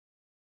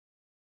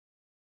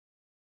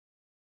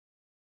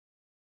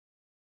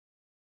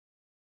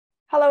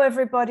Hello,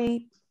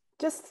 everybody.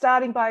 Just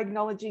starting by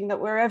acknowledging that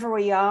wherever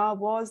we are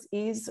was,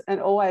 is, and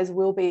always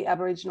will be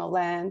Aboriginal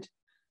land,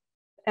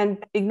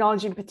 and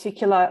acknowledge in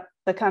particular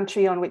the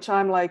country on which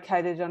I'm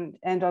located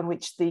and on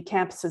which the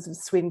campuses of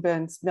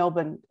Swinburne's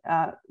Melbourne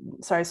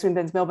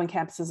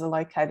campuses are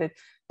located,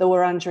 the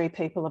Wurundjeri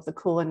people of the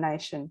Kulin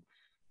Nation.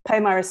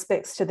 Pay my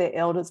respects to their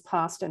elders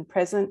past and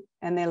present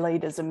and their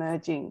leaders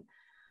emerging.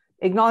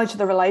 Acknowledge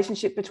the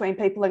relationship between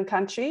people and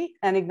country,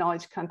 and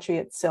acknowledge country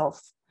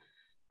itself.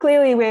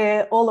 Clearly,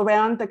 we're all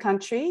around the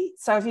country,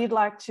 so if you'd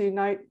like to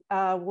note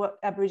what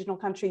Aboriginal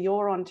country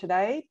you're on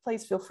today,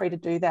 please feel free to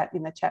do that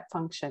in the chat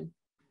function.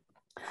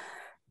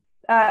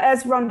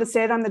 As Rhonda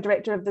said, I'm the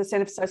Director of the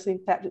Centre for Social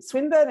Impact at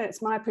Swinburne, and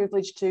it's my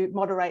privilege to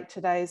moderate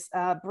today's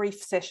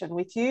brief session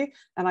with you.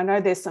 And I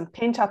know there's some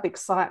pent-up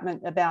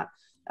excitement about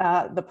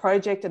the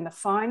project and the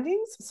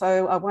findings,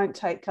 so I won't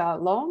take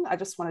long. I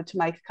just wanted to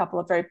make a couple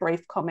of very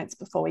brief comments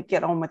before we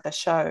get on with the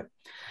show.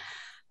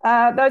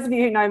 Those of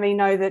you who know me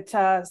know that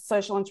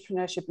social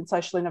entrepreneurship and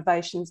social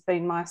innovation has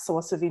been my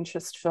source of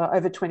interest for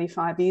over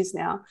 25 years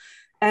now.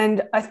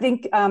 And I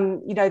think,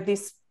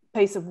 this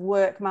piece of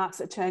work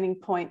marks a turning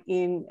point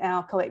in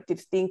our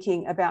collective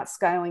thinking about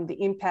scaling the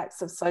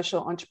impacts of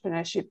social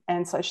entrepreneurship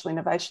and social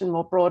innovation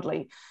more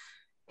broadly.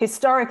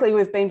 Historically,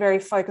 we've been very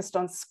focused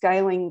on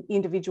scaling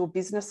individual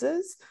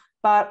businesses,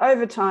 but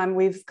over time,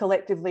 we've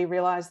collectively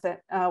realised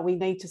that we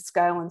need to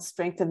scale and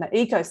strengthen the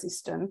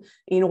ecosystem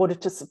in order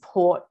to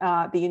support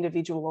the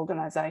individual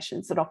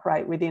organisations that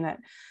operate within it.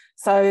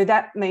 So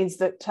that means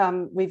that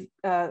we've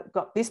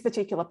got this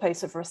particular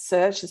piece of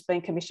research that's been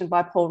commissioned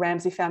by Paul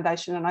Ramsay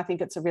Foundation, and I think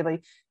it's a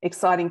really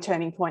exciting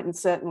turning point, and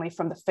certainly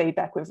from the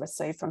feedback we've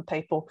received from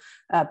people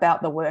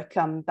about the work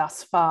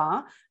thus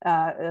far,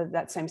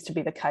 that seems to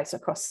be the case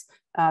across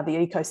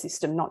the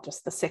ecosystem, not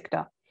just the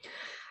sector.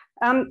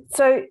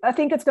 So I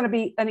think it's going to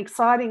be an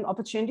exciting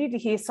opportunity to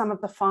hear some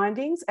of the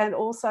findings, and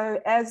also,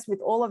 as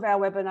with all of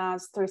our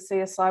webinars through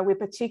CSI, we're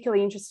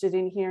particularly interested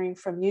in hearing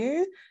from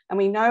you. And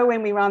we know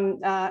when we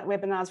run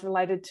webinars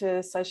related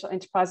to social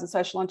enterprise and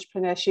social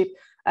entrepreneurship,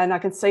 and I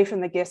can see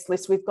from the guest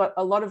list, we've got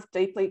a lot of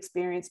deeply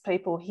experienced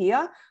people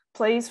here.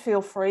 Please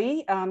feel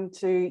free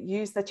to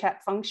use the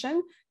chat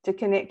function to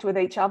connect with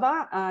each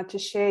other, to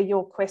share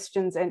your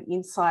questions and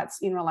insights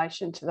in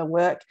relation to the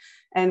work.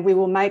 And we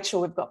will make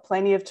sure we've got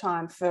plenty of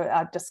time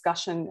for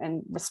discussion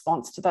and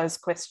response to those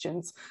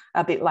questions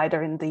a bit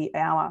later in the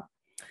hour.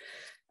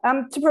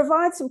 To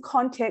provide some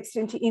context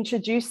and to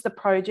introduce the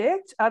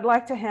project, I'd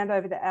like to hand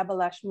over to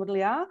Abhilash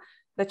Mudaliar,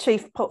 the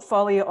Chief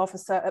Portfolio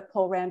Officer at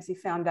Paul Ramsay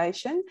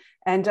Foundation,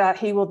 and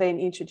he will then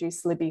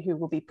introduce Libby, who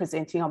will be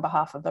presenting on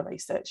behalf of the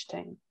research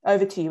team.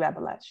 Over to you,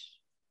 Abhilash.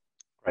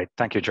 Great,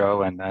 thank you,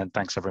 Jo, and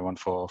thanks everyone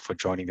for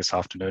joining this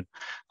afternoon.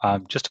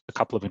 Just a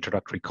couple of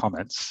introductory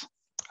comments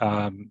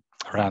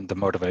around the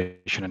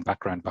motivation and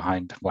background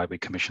behind why we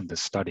commissioned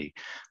this study.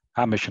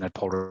 Our mission at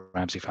Paul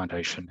Ramsay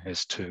Foundation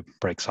is to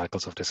break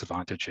cycles of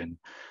disadvantage in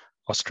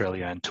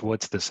Australia, and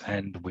towards this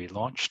end, we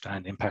launched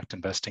an impact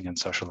investing and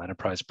social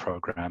enterprise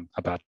program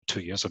about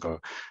 2 years ago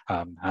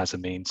as a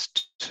means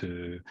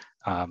to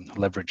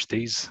leverage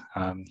these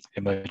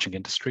emerging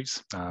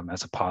industries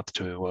as a path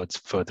towards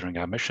furthering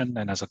our mission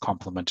and as a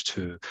complement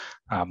to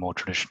more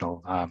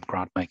traditional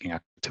grant-making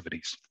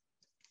activities.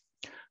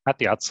 At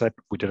the outset,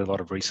 we did a lot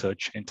of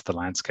research into the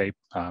landscape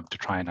to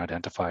try and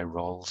identify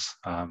roles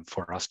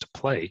for us to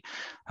play.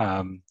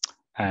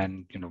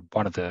 And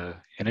one of the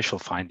initial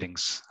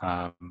findings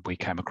we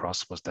came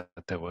across was that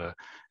there were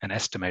an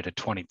estimated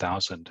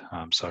 20,000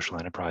 social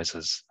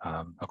enterprises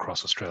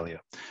across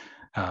Australia.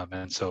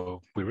 And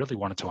so we really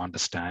wanted to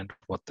understand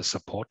what the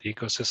support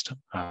ecosystem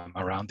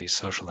around these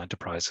social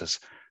enterprises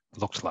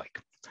looked like.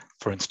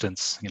 For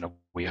instance,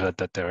 we heard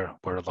that there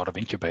were a lot of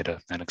incubator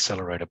and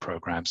accelerator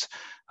programs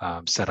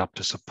set up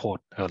to support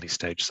early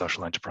stage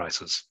social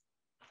enterprises,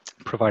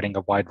 providing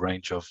a wide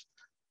range of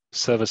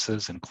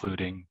services,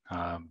 including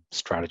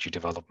strategy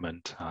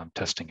development,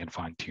 testing and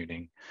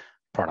fine-tuning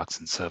products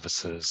and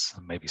services,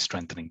 maybe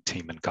strengthening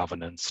team and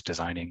governance,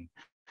 designing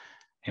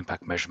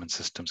impact measurement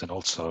systems, and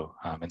also,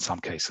 in some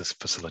cases,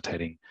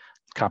 facilitating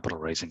capital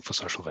raising for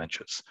social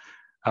ventures.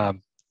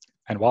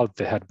 And while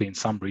there had been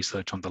some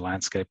research on the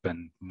landscape,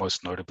 and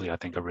most notably, I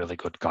think, a really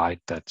good guide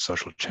that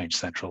Social Change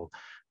Central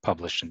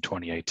published in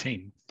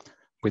 2018,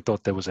 we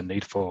thought there was a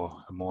need for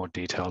a more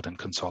detailed and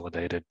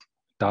consolidated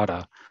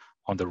data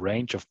on the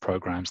range of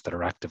programs that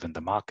are active in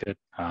the market,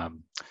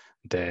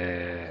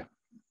 their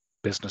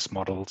business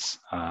models,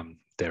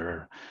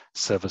 their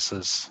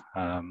services,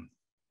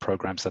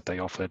 programs that they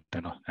offered,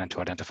 and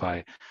to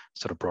identify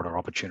sort of broader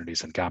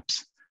opportunities and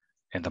gaps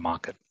in the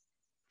market.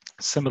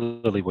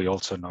 Similarly, we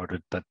also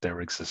noted that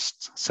there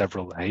exists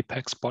several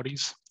apex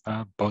bodies,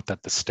 both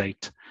at the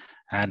state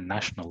and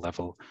national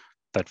level,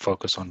 that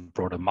focus on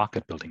broader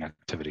market building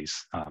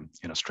activities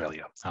in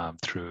Australia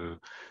through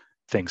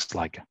things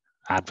like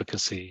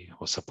advocacy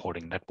or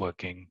supporting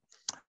networking,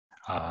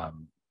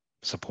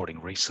 supporting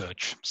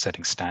research,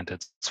 setting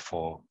standards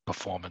for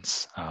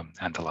performance,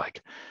 and the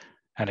like.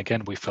 And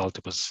again, we felt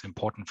it was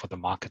important for the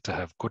market to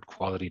have good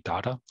quality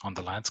data on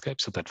the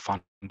landscape so that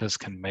funders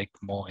can make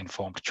more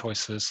informed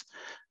choices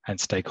and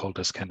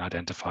stakeholders can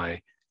identify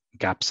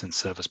gaps in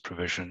service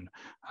provision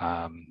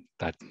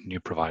that new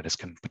providers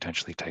can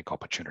potentially take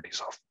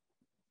opportunities of.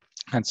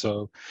 And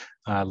so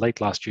late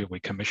last year, we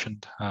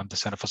commissioned the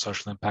Center for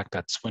Social Impact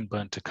at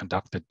Swinburne to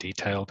conduct a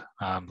detailed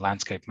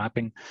landscape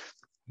mapping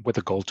with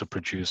a goal to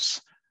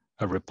produce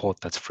a report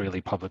that's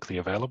freely publicly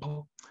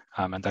available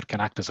and that can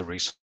act as a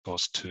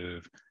resource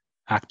to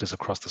actors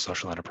across the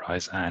social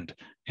enterprise and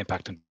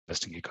impact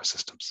investing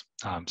ecosystems.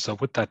 So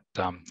with that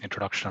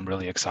introduction, I'm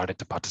really excited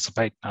to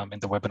participate in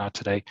the webinar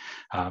today.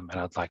 And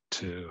I'd like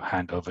to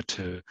hand over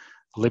to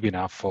Libby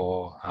now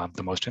for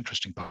the most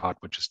interesting part,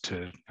 which is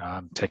to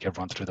take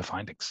everyone through the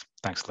findings.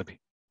 Thanks, Libby.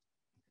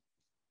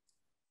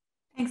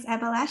 Thanks,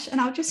 Abhilash. And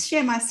I'll just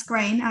share my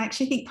screen. I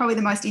actually think probably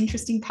the most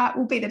interesting part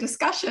will be the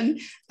discussion,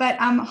 but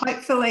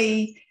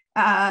hopefully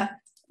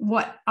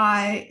what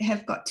I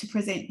have got to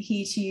present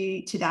here to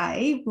you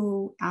today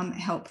will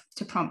help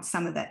to prompt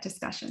some of that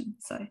discussion.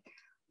 So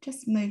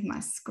just move my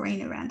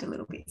screen around a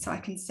little bit so I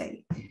can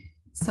see.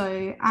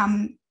 So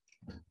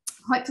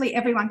hopefully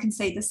everyone can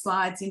see the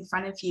slides in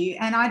front of you.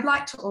 And I'd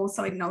like to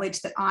also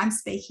acknowledge that I'm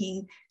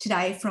speaking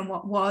today from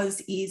what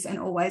was, is, and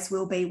always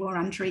will be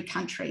Wurundjeri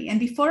country. And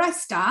before I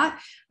start,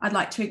 I'd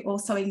like to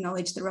also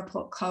acknowledge the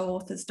report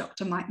co-authors,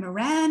 Dr. Mike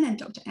Moran and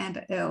Dr.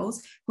 Amber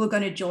Earls, who are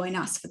going to join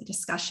us for the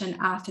discussion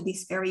after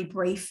this very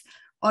brief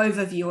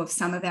overview of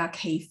some of our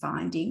key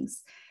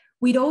findings.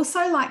 We'd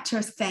also like to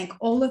thank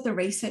all of the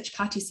research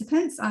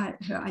participants,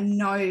 who I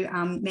know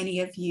many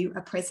of you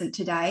are present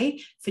today,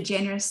 for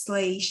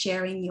generously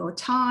sharing your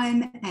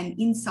time and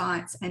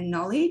insights and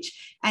knowledge.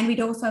 And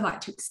we'd also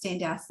like to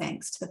extend our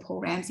thanks to the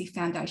Paul Ramsay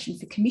Foundation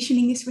for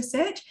commissioning this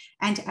research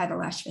and to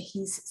Abhilash for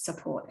his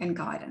support and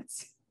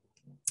guidance.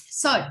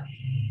 So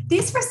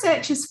this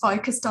research is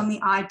focused on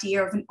the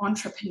idea of an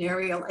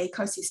entrepreneurial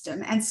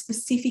ecosystem and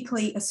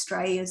specifically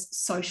Australia's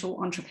social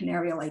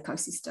entrepreneurial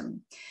ecosystem.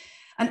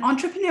 An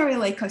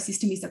entrepreneurial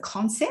ecosystem is a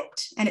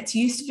concept and it's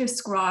used to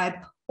describe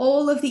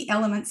all of the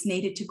elements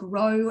needed to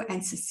grow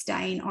and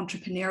sustain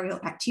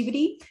entrepreneurial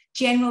activity,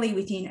 generally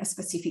within a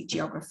specific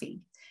geography.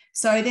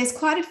 So there's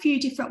quite a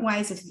few different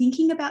ways of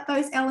thinking about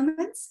those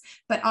elements,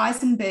 but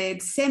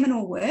Eisenberg's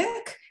seminal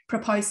work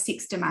proposed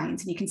 6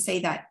 domains, and you can see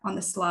that on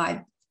the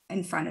slide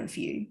in front of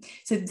you.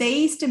 So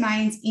these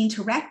domains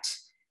interact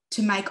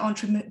to make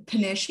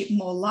entrepreneurship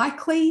more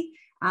likely,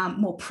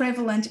 more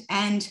prevalent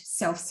and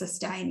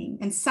self-sustaining.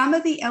 And some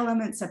of the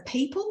elements are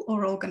people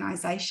or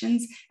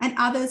organisations and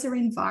others are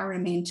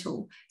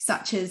environmental,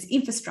 such as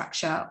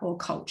infrastructure or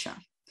culture.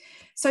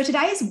 So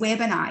today's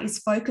webinar is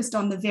focused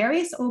on the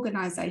various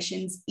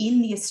organisations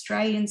in the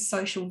Australian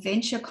social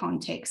venture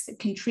context that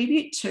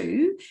contribute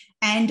to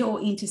and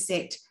or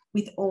intersect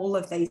with all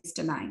of these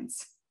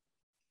domains.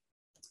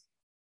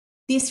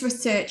 This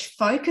research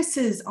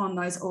focuses on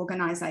those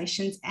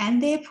organisations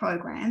and their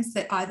programs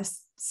that either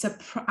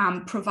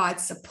provide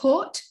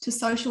support to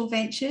social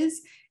ventures,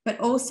 but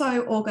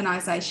also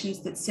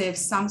organisations that serve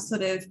some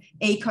sort of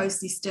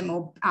ecosystem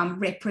or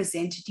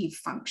representative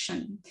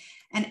function.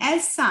 And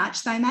as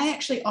such, they may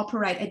actually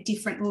operate at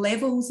different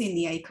levels in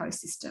the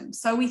ecosystem.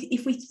 So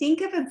if we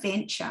think of a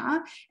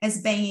venture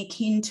as being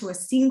akin to a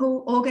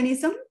single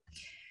organism,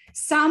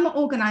 some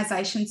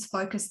organisations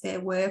focus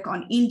their work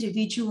on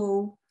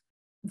individual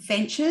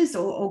ventures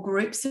or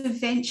groups of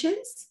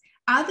ventures.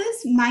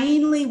 Others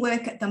mainly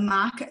work at the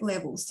market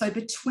level, so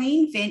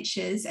between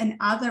ventures and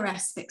other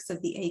aspects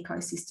of the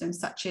ecosystem,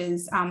 such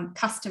as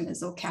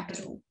customers or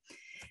capital.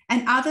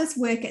 And others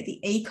work at the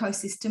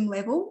ecosystem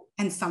level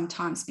and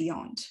sometimes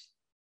beyond.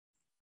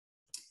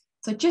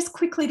 So just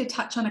quickly to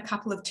touch on a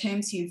couple of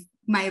terms you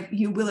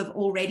will have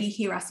already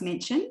heard us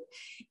mention.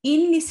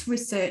 In this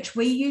research,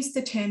 we use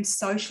the term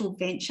social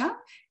venture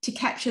to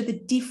capture the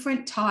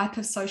different type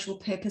of social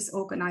purpose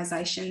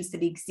organisations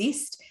that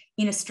exist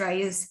in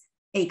Australia's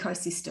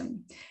ecosystem.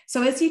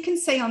 So as you can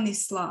see on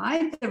this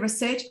slide, the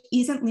research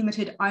isn't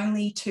limited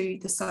only to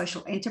the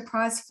social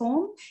enterprise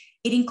form.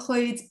 It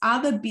includes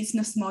other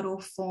business model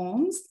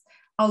forms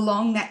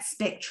along that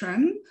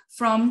spectrum,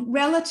 from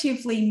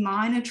relatively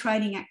minor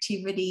trading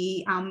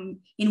activity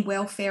in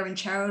welfare and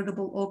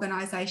charitable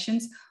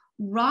organisations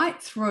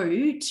right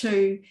through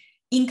to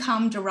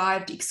income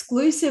derived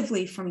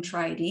exclusively from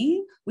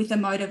trading with a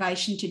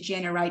motivation to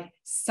generate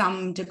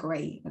some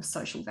degree of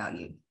social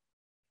value.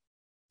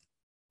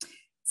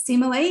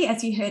 Similarly,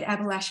 as you heard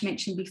Abhilash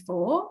mention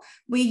before,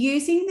 we're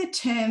using the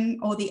term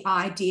or the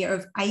idea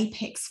of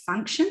apex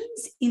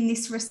functions in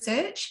this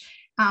research,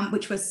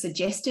 which was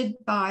suggested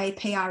by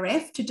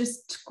PRF to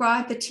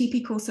describe the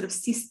typical sort of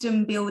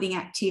system building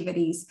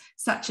activities,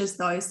 such as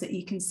those that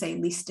you can see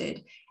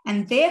listed.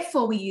 And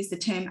therefore we use the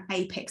term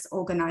apex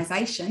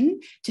organisation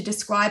to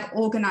describe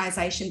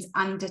organisations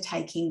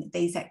undertaking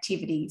these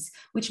activities,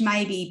 which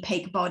may be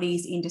peak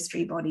bodies,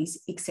 industry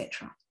bodies,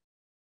 etc.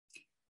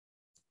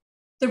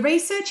 The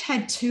research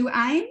had two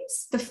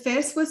aims. The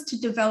first was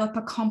to develop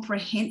a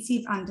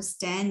comprehensive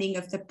understanding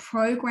of the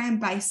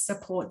program-based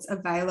supports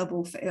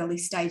available for early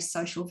stage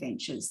social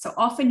ventures. So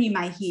often you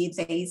may hear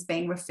these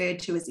being referred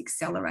to as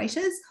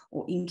accelerators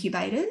or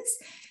incubators,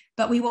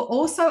 but we were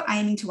also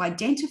aiming to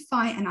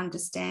identify and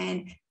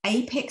understand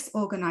apex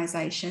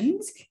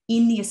organisations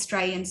in the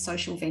Australian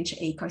social venture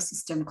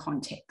ecosystem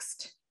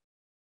context.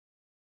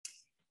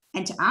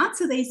 And to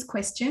answer these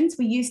questions,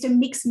 we used a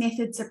mixed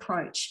methods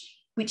approach,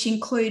 which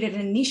included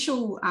an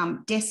initial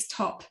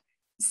desktop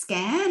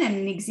scan and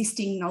an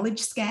existing knowledge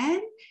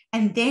scan.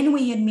 And then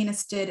we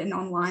administered an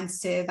online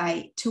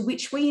survey to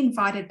which we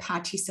invited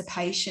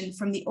participation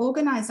from the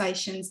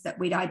organisations that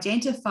we'd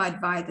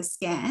identified via the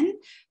scan,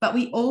 but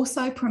we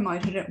also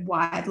promoted it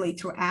widely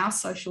through our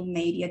social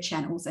media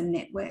channels and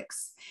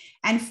networks.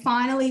 And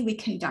finally, we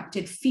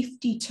conducted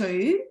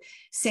 52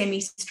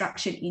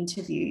 semi-structured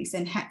interviews,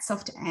 and hats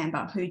off to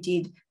Amber, who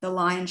did the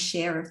lion's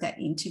share of that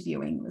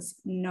interviewing. It was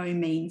no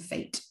mean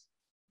feat.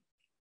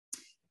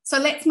 So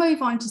let's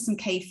move on to some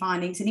key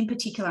findings. And in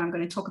particular, I'm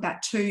going to talk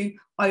about two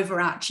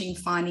overarching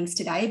findings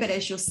today, but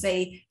as you'll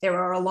see, there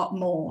are a lot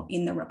more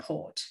in the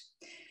report.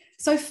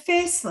 So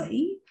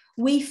firstly,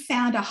 we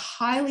found a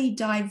highly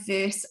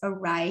diverse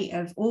array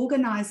of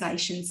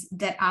organisations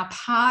that are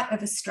part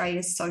of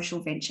Australia's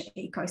social venture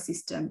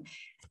ecosystem,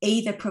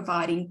 either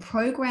providing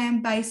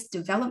program-based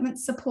development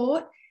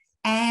support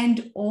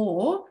and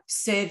or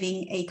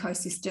serving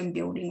ecosystem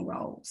building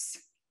roles.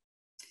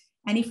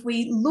 And if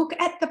we look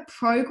at the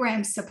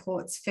program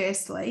supports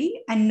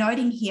firstly, and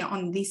noting here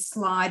on this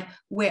slide,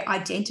 we're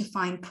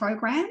identifying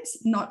programs,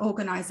 not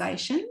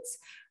organisations,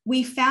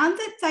 we found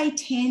that they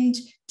tend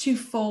to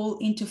fall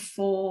into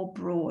four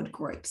broad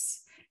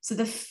groups. So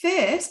the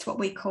first, what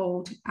we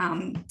called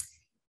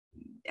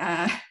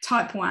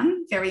type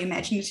 1, very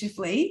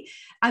imaginatively,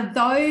 are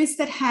those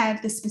that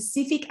have the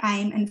specific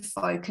aim and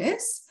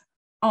focus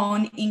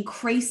on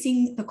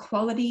increasing the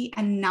quality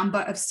and number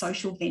of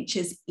social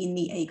ventures in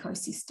the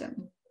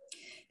ecosystem.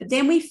 But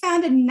then we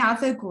found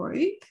another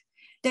group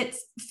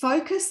that's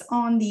focused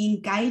on the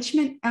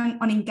engagement in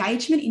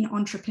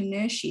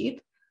entrepreneurship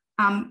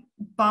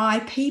by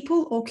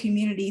people or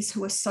communities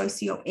who are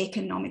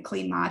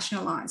socioeconomically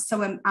marginalised.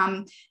 So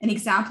an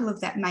example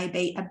of that may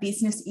be a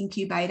business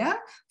incubator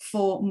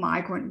for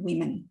migrant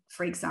women,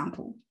 for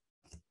example.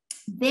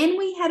 Then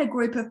we had a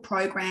group of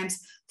programs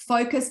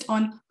focused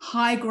on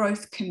high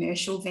growth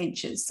commercial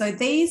ventures. So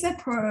these are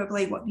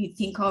probably what you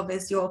think of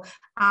as your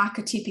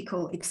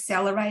archetypical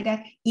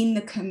accelerator in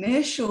the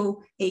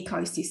commercial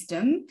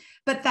ecosystem,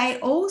 but they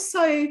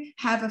also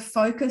have a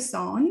focus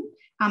on,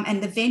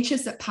 and the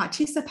ventures that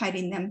participate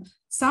in them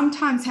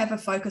sometimes have a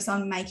focus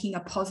on making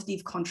a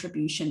positive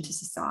contribution to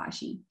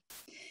society.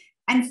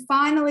 And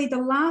finally,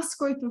 the last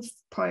group of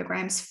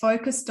programs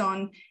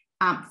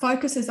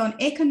focuses on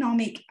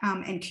economic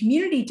and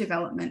community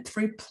development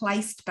through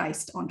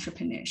place-based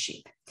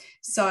entrepreneurship.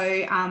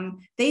 So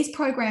these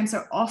programs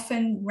are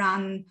often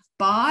run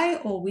by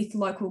or with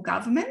local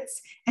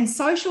governments, and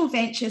social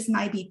ventures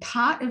may be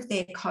part of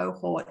their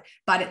cohort,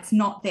 but it's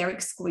not their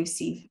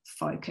exclusive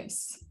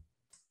focus.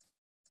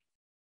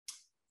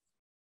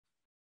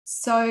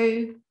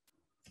 So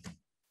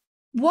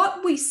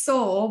what we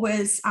saw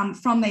was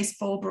from these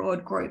four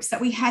broad groups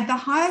that we had the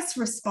highest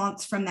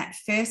response from that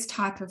first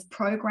type of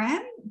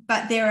program,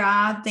 but there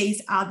are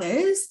these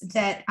others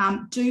that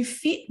do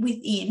fit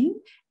within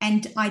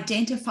and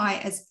identify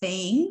as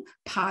being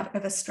part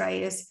of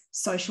Australia's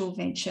social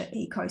venture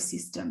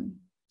ecosystem.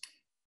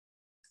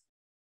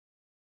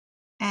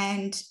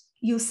 And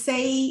you'll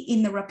see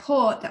in the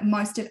report that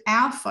most of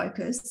our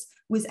focus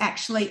was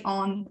actually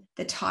on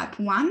the type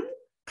 1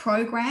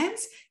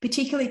 programs,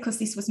 particularly because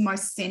this was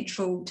most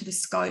central to the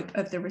scope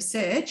of the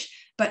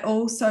research, but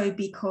also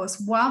because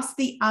whilst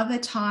the other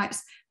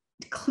types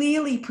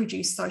clearly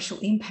produce social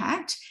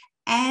impact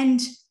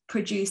and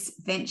produce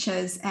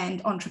ventures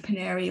and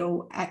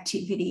entrepreneurial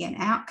activity and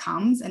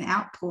outcomes and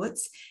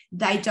outputs,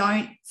 they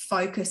don't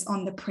focus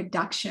on the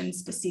production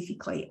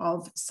specifically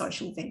of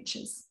social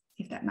ventures,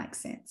 if that makes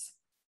sense.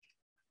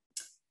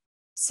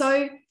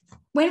 So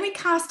when we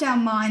cast our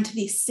mind to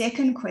this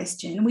second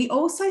question, we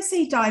also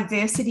see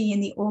diversity in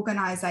the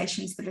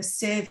organisations that are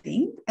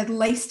serving, at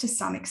least to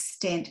some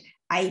extent,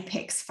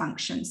 apex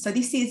functions. So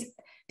this is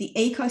the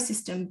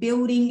ecosystem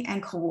building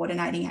and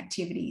coordinating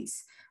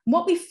activities.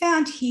 What we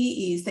found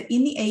here is that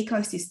in the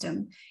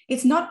ecosystem,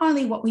 it's not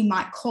only what we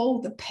might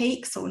call the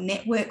peaks or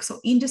networks or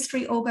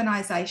industry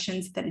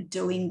organisations that are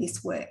doing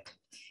this work.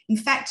 In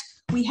fact,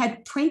 we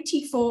had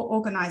 24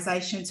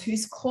 organisations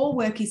whose core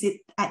work is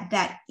at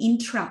that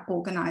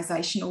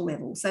intra-organisational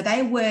level. So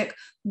they work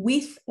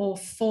with or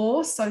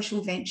for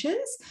social ventures,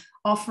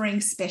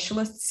 offering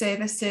specialist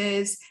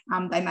services.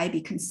 They may be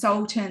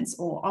consultants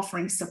or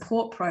offering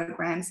support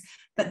programs,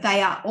 but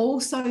they are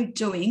also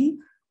doing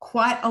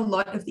quite a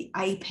lot of the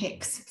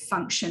apex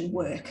function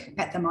work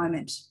at the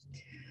moment.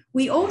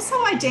 We also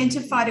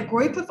identified a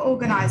group of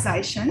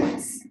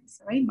organisations,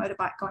 sorry,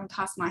 motorbike going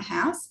past my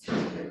house,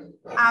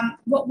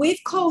 what we've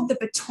called the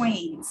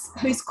betweens,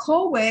 whose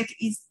core work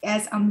is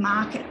as a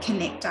market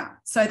connector.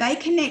 So they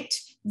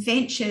connect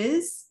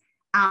ventures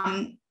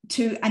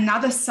to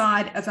another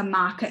side of a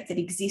market that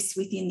exists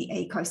within the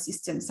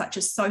ecosystem, such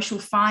as social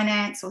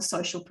finance or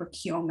social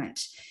procurement.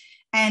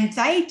 And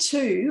they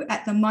too,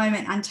 at the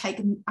moment,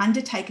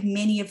 undertake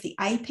many of the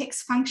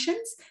apex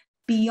functions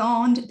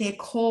beyond their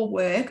core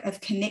work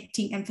of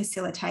connecting and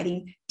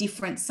facilitating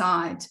different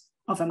sides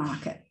of a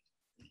market.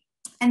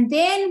 And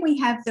then we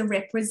have the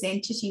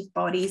representative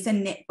bodies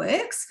and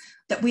networks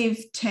that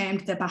we've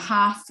termed the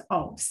behalf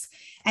ofs.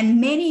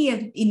 And many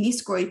in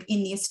this group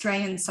in the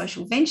Australian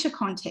social venture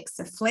context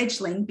are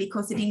fledgling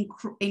because it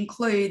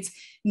includes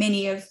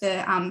many of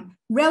the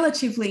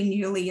relatively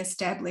newly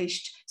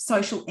established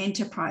social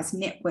enterprise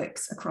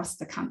networks across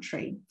the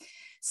country.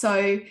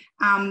 So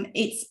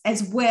it's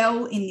as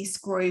well in this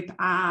group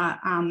are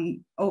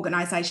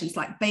organisations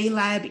like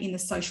B-Lab in the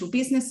social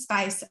business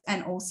space,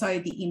 and also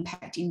the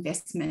impact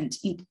investment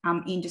in,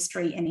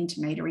 industry and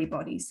intermediary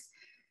bodies.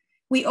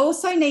 We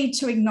also need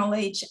to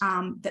acknowledge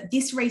that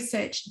this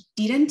research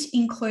didn't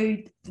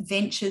include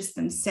ventures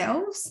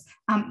themselves,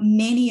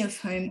 many of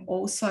whom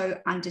also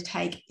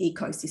undertake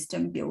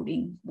ecosystem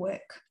building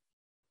work.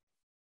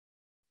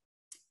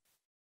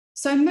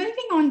 So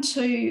moving on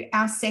to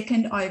our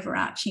second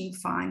overarching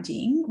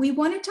finding, we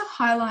wanted to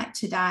highlight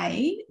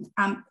today,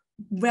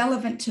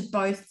 relevant to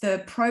both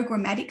the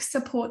programmatic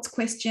supports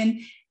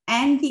question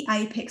and the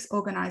apex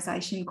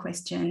organisation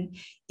question,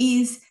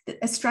 is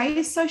that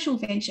Australia's social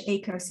venture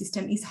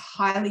ecosystem is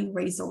highly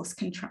resource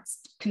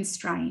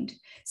constrained.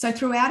 So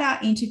throughout our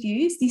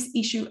interviews, this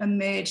issue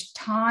emerged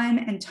time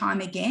and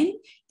time again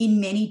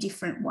in many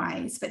different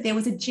ways, but there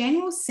was a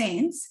general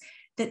sense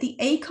that the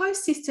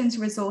ecosystem's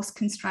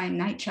resource-constrained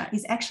nature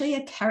is actually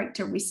a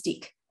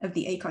characteristic of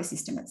the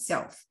ecosystem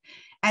itself.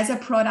 As a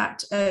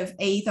product of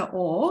either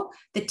or,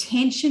 the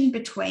tension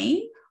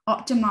between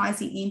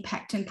optimising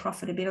impact and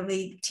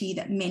profitability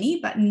that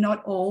many, but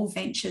not all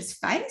ventures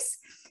face,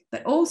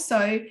 but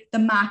also the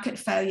market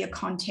failure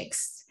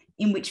contexts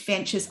in which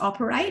ventures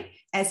operate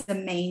as a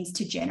means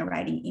to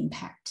generating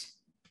impact.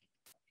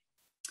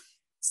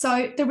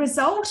 So the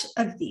result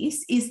of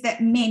this is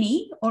that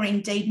many, or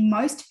indeed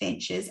most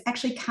ventures,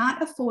 actually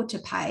can't afford to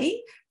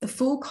pay the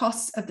full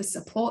costs of the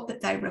support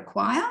that they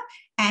require,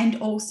 and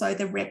also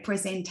the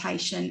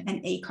representation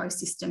and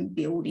ecosystem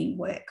building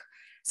work.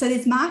 So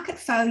there's market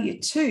failure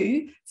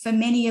too for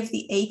many of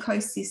the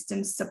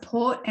ecosystem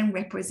support and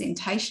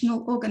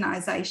representational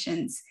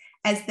organisations,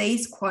 as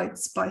these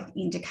quotes both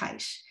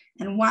indicate.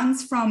 And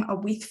one's from a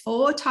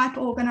with-for type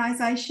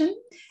organisation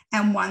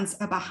and one's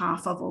a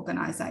behalf of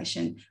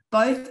organisation,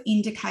 both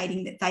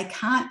indicating that they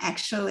can't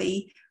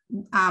actually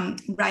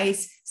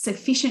raise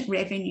sufficient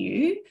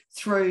revenue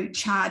through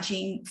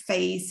charging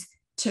fees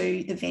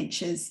to the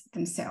ventures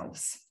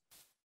themselves.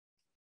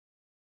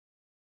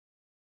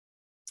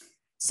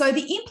 So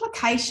the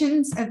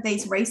implications of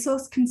these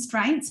resource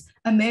constraints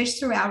emerged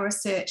through our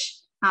research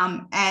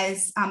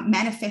as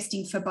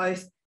manifesting for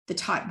both the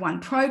type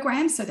 1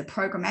 programs, so the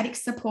programmatic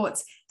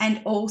supports,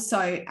 and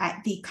also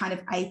at the kind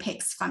of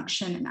apex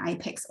function and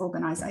apex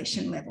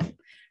organisation level.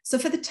 So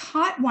for the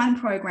type 1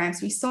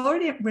 programs, we saw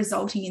it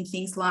resulting in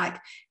things like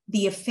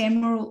the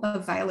ephemeral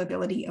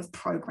availability of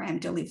program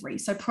delivery.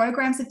 So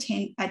programs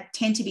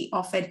tend to be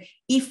offered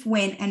if,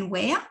 when and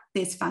where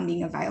there's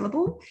funding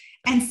available.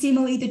 And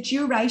similarly, the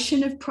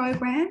duration of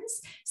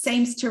programs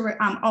seems to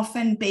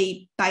often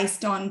be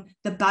based on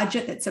the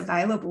budget that's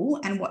available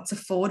and what's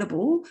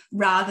affordable,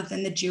 rather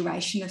than the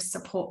duration of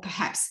support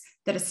perhaps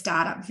that a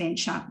startup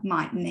venture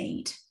might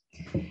need.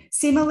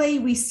 Similarly,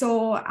 we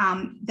saw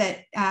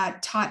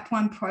that type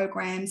 1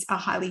 programs are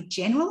highly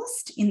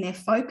generalist in their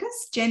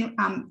focus,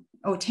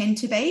 or tend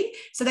to be.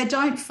 So they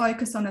don't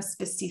focus on a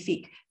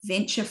specific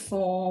venture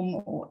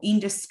form or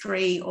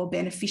industry or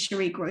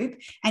beneficiary group.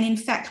 And in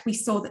fact, we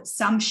saw that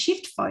some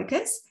shift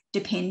focus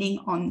depending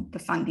on the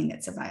funding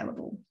that's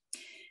available.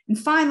 And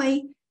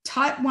finally,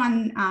 type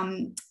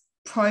 1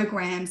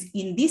 programs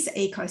in this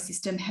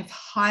ecosystem have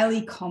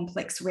highly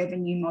complex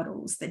revenue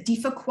models that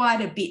differ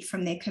quite a bit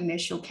from their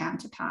commercial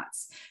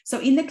counterparts. So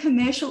in the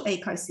commercial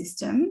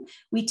ecosystem,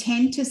 we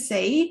tend to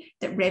see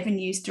that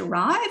revenues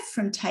derive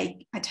from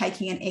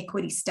taking an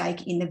equity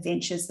stake in the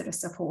ventures that are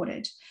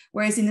supported.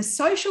 Whereas in the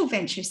social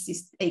venture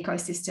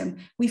ecosystem,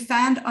 we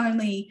found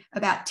only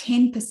about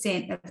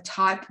 10% of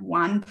type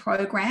 1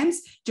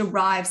 programs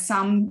derive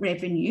some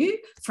revenue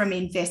from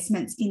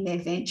investments in their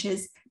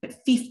ventures, but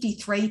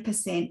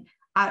 53%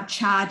 are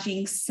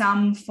charging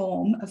some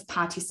form of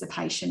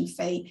participation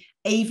fee,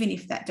 even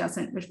if that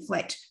doesn't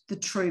reflect the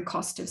true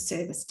cost of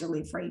service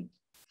delivery.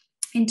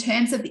 In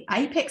terms of the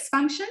apex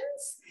functions,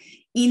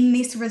 in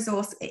this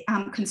resource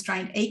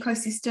constrained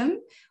ecosystem,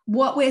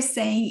 what we're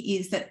seeing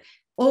is that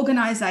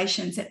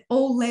organisations at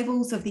all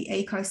levels of the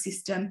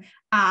ecosystem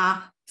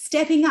are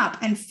stepping up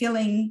and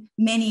filling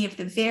many of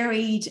the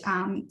varied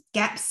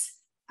gaps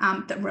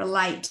that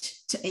relate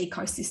to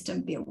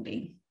ecosystem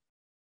building.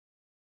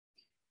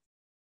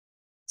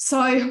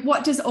 So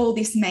what does all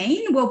this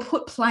mean? Well,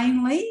 put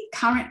plainly,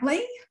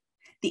 currently,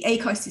 the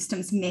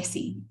ecosystem's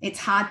messy. It's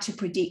hard to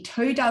predict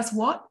who does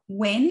what,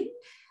 when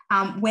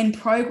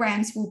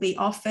programs will be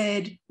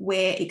offered,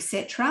 where,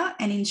 etc.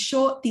 And in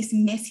short, this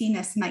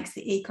messiness makes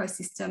the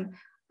ecosystem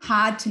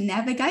hard to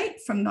navigate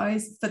for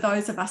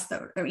those of us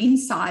that are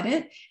inside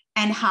it,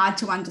 and hard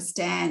to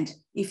understand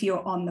if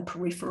you're on the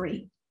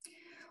periphery.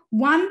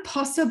 One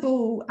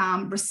possible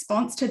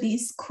response to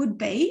this could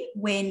be,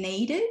 where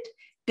needed,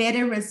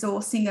 better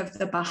resourcing of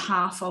the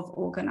behalf of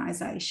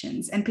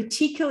organisations, and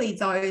particularly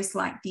those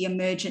like the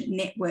emergent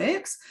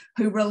networks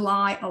who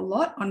rely a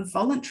lot on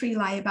voluntary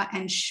labour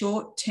and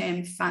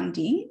short-term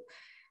funding,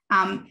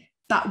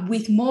 but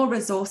with more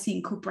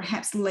resourcing could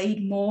perhaps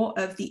lead more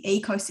of the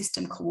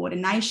ecosystem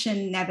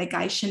coordination,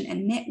 navigation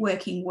and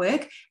networking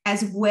work,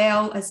 as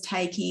well as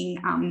taking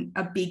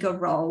a bigger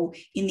role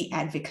in the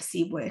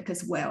advocacy work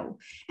as well.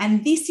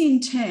 And this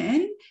in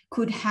turn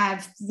could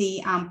have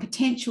the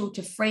potential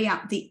to free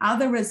up the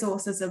other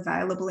resources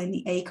available in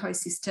the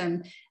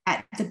ecosystem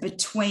at the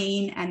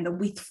between and the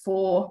with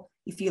for,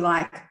 if you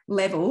like,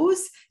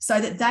 levels,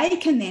 so that they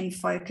can then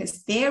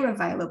focus their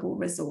available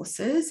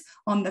resources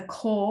on the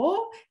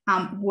core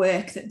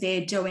work that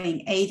they're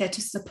doing, either to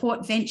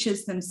support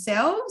ventures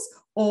themselves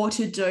or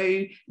to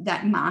do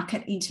that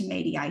market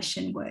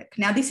intermediation work.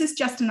 Now, this is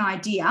just an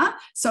idea,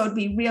 so it'd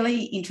be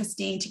really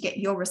interesting to get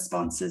your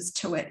responses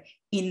to it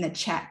in the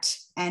chat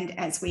and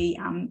as we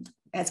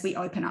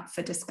open up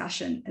for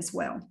discussion as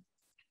well.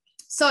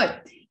 So,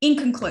 in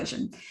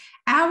conclusion,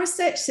 our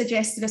research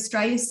suggests that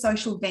Australia's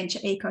social venture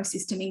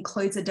ecosystem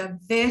includes a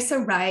diverse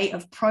array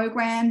of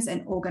programs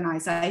and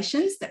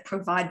organisations that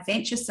provide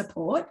venture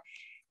support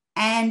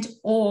and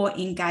or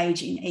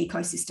engage in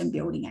ecosystem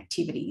building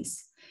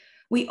activities.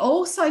 We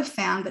also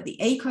found that the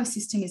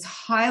ecosystem is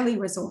highly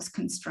resource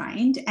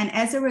constrained, and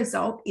as a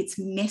result, it's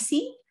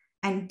messy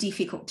and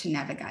difficult to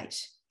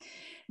navigate.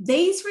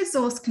 These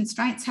resource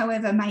constraints,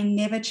 however, may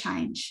never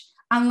change.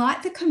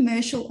 Unlike the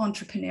commercial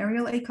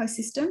entrepreneurial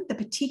ecosystem, the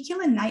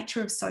particular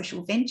nature of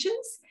social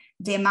ventures,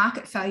 their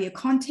market failure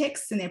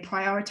contexts and their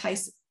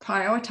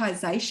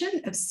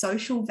prioritisation of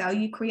social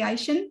value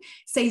creation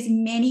sees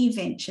many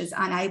ventures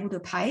unable to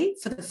pay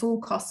for the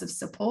full cost of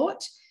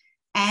support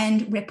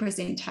and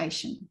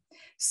representation.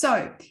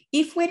 So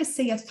if we're to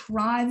see a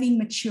thriving,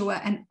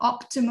 mature and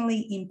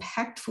optimally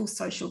impactful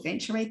social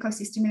venture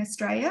ecosystem in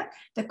Australia,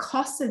 the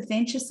costs of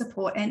venture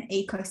support and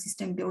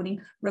ecosystem building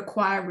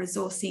require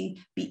resourcing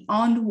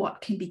beyond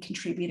what can be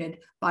contributed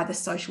by the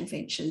social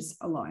ventures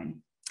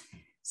alone.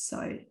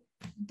 So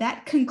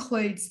that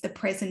concludes the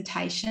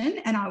presentation,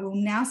 and I will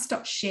now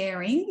stop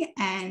sharing,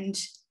 and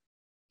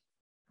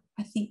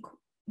I think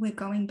we're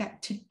going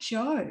back to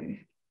Jo.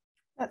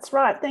 That's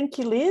right. Thank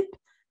you, Lib.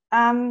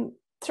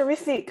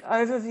 Terrific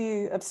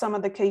overview of some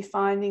of the key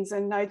findings,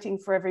 and noting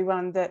for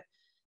everyone that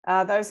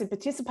those who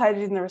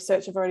participated in the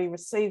research have already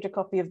received a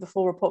copy of the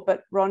full report,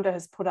 but Rhonda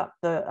has put up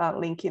the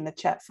link in the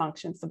chat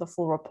function for the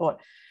full report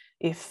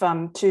if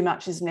too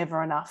much is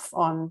never enough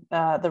on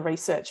the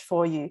research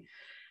for you.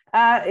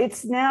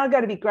 It's now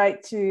going to be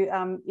great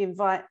to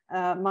invite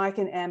Mike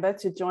and Amber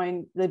to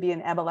join Libby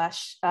and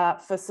Abhilash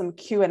for some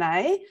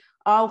Q&A.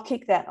 I'll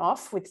kick that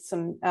off with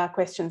some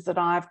questions that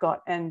I've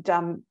got, and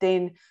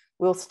then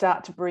we'll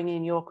start to bring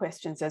in your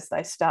questions as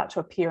they start to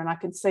appear. And I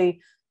can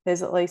see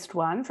there's at least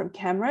one from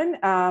Cameron.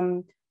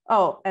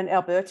 Oh, and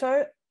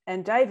Alberto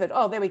and David.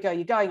 Oh, there we go.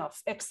 You're going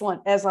off.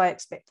 Excellent, as I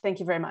expect. Thank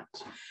you very much.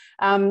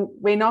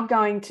 We're not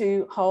going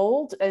to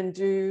hold and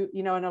do,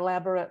 an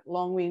elaborate,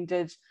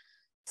 long-winded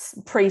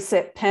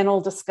preset panel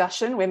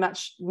discussion. We're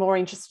much more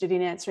interested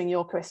in answering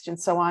your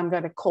questions. So I'm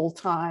going to call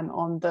time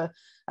on the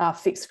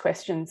fixed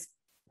questions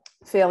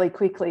fairly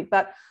quickly.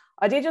 But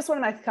I did just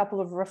want to make a couple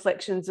of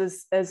reflections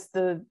as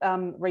the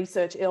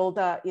research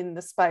elder in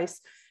the space.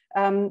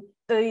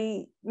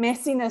 The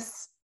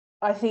messiness,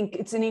 I think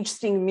it's an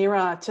interesting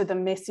mirror to the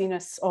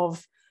messiness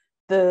of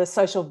the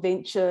social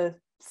venture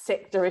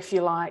sector, if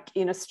you like,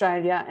 in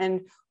Australia.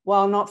 And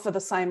while not for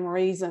the same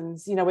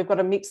reasons, we've got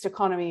a mixed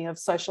economy of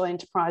social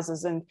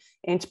enterprises and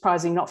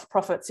enterprising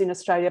not-for-profits in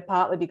Australia,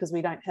 partly because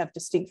we don't have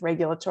distinct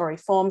regulatory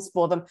forms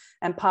for them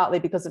and partly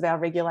because of our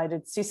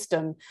regulated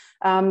system.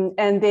 And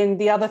then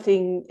the other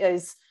thing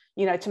is,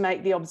 to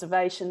make the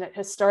observation that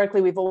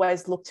historically we've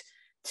always looked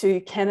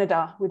to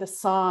Canada with a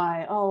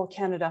sigh. Oh,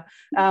 Canada.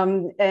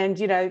 And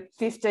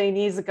 15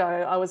 years ago,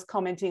 I was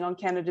commenting on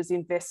Canada's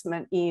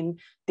investment in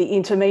the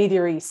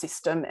intermediary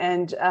system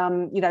and,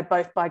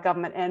 both by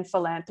government and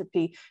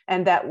philanthropy.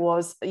 And that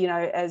was,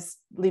 as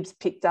Lib's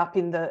picked up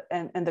in the,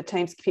 and the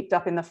teams picked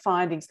up in the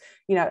findings,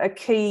 a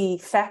key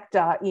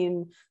factor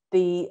in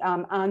the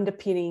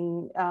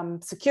underpinning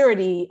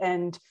security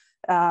and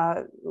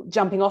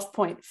jumping off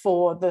point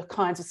for the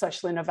kinds of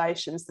social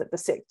innovations that the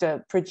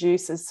sector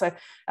produces. So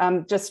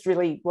just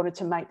really wanted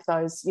to make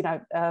those,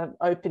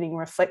 opening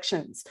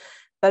reflections.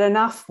 But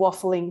enough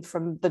waffling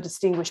from the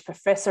distinguished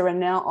professor, and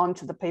now on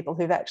to the people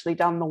who've actually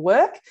done the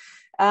work.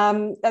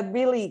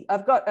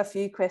 I've got a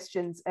few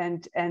questions,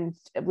 and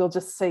we'll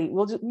just see.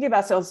 We'll just give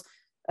ourselves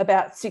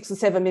about 6 or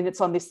 7 minutes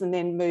on this and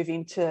then move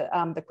into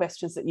the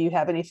questions that you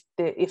have. And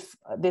if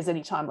there's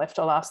any time left,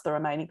 I'll ask the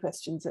remaining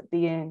questions at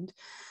the end.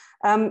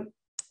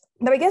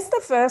 But I guess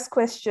the first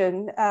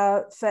question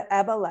for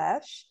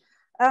Abhilash,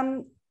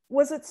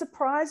 was it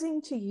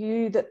surprising to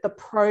you that the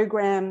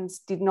programs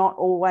did not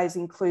always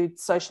include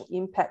social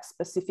impact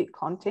specific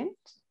content?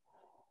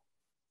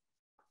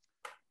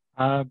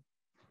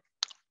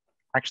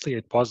 Actually,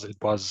 it was a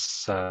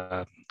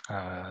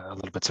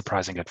little bit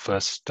surprising at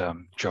first,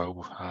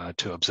 Joe,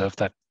 to observe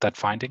that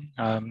finding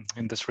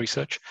in this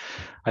research.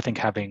 I think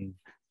having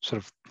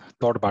sort of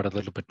thought about it a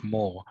little bit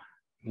more,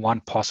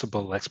 one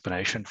possible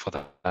explanation for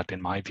that,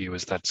 in my view,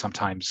 is that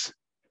sometimes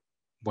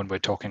when we're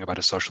talking about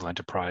a social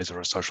enterprise or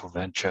a social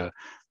venture,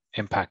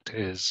 impact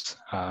is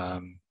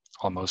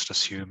almost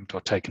assumed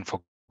or taken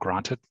for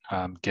granted,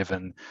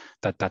 given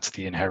that that's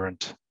the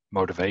inherent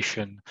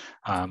motivation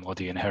or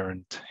the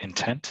inherent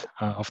intent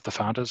of the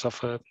founders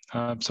of a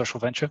social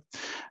venture.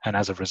 And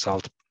as a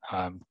result,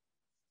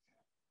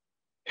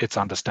 it's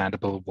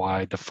understandable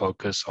why the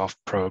focus of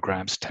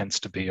programs tends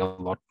to be a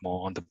lot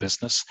more on the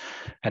business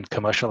and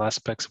commercial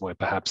aspects, where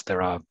perhaps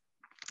there are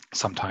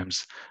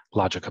sometimes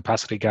larger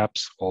capacity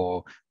gaps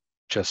or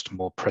just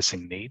more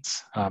pressing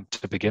needs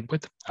to begin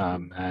with.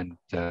 And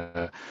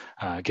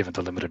given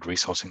the limited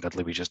resourcing that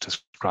Libby just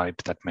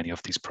described that many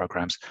of these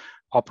programs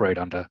operate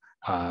under,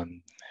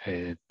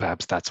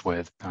 perhaps that's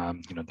where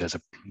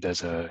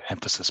there's a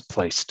emphasis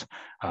placed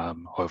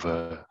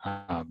over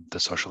the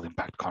social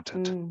impact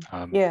content.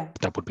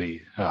 That would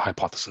be a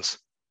hypothesis.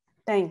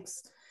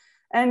 Thanks.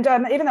 And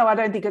even though I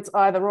don't think it's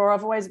either or,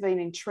 I've always been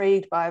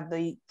intrigued by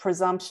the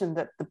presumption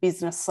that the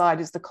business side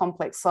is the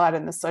complex side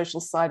and the social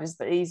side is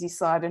the easy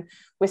side. And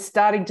we're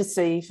starting to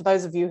see, for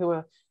those of you who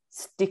are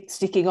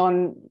sticking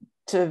on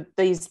to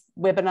these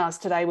webinars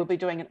today, I'm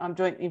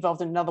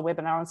involved in another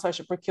webinar on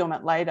social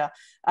procurement later.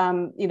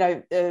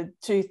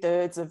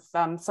 2/3 of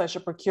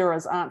social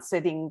procurers aren't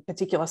setting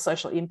particular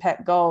social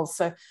impact goals.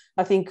 So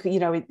I think,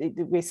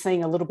 we're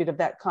seeing a little bit of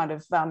that kind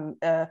of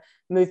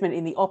movement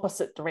in the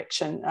opposite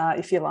direction,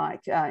 if you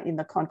like, in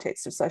the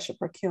context of social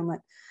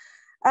procurement.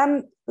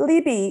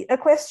 Libby, a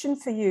question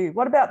for you.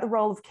 What about the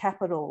role of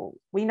capital?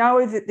 We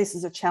know that this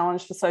is a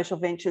challenge for social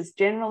ventures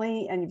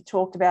generally, and you've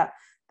talked about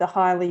the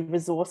highly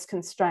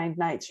resource-constrained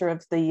nature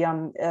of the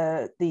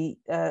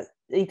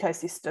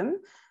ecosystem.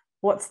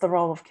 What's the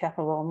role of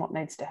capital and what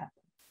needs to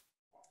happen?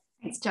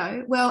 Thanks,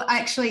 Jo. Well,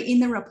 actually, in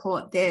the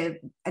report, there's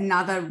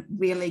another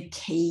really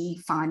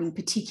key finding,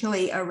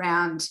 particularly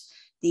around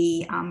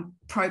the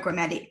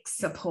programmatic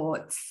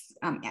supports,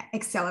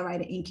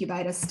 accelerator,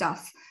 incubator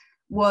stuff,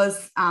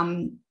 was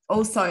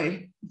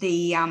also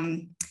the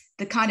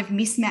kind of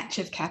mismatch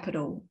of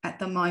capital at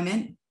the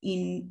moment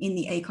in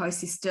the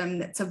ecosystem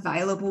that's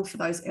available for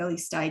those early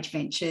stage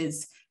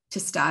ventures to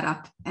start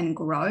up and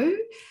grow.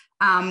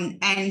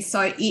 And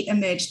so it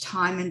emerged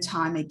time and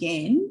time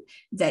again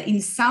that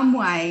in some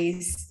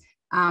ways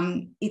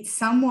it's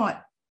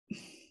somewhat,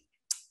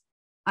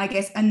 I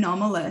guess,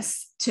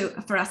 anomalous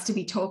for us to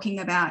be talking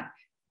about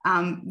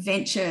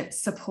venture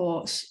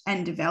support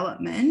and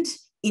development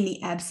in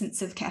the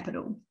absence of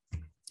capital.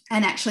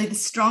 And actually the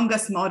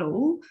strongest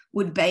model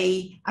would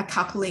be a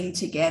coupling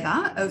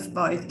together of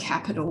both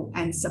capital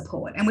and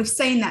support. And we've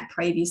seen that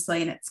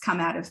previously, and it's come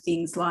out of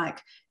things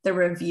like the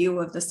review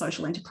of the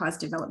social enterprise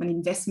development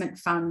investment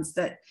funds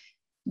that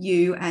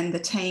you and the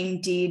team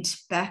did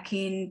back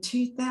in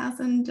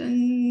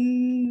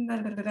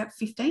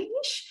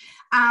 2015-ish.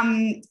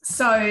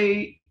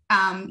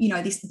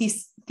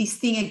 This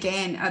thing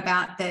again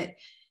about that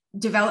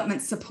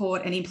development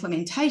support and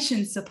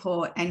implementation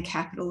support and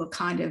capital are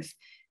kind of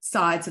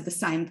sides of the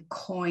same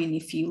coin,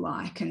 if you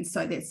like. And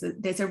so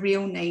there's a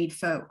real need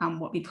for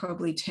what we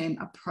probably term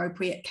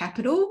appropriate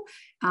capital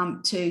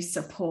to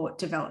support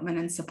development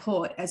and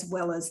support, as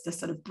well as the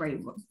sort of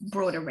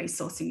broader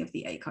resourcing of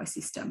the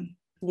ecosystem.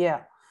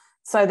 Yeah.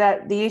 So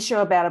that the issue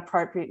about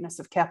appropriateness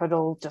of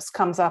capital just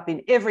comes up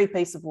in every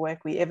piece of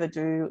work we ever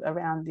do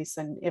around this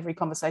and every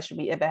conversation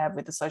we ever have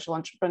with a social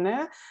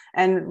entrepreneur.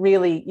 And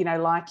really,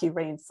 like you,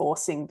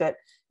 reinforcing that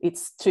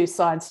it's two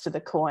sides to the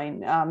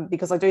coin,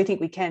 because I do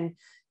think we can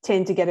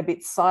tend to get a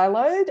bit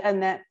siloed,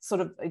 and that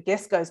sort of, I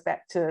guess, goes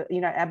back to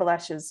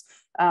Abhilash's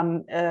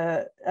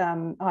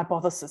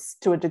hypothesis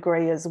to a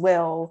degree as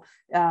well.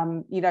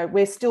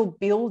 We're still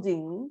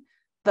building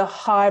the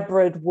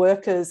hybrid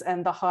workers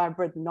and the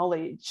hybrid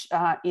knowledge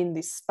in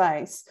this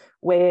space,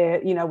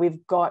 where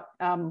we've got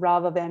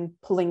rather than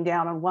pulling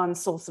down on one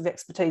source of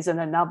expertise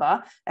and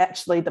another,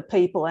 actually the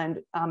people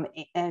and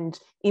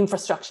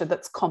infrastructure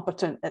that's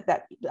competent at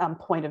that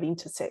point of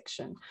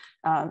intersection,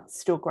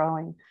 still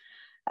growing.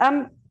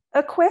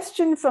 A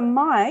question for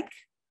Mike,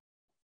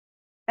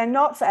 and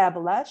not for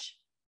Abhilash.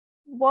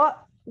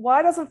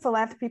 Why doesn't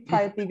philanthropy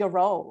play a bigger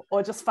role,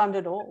 or just fund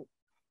it all?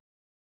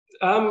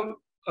 I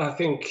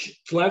think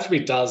philanthropy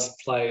does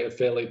play a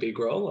fairly big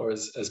role, or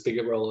as big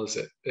a role as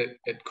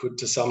it could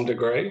to some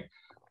degree.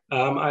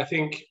 I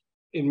think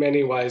in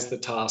many ways the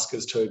task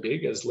is too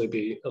big, as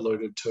Libby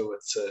alluded to.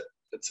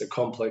 It's a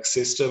complex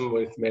system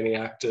with many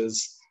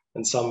actors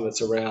and some of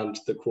it's around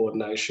the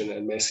coordination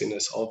and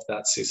messiness of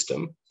that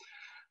system.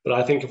 But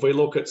I think if we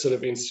look at sort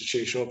of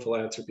institutional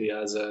philanthropy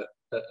as a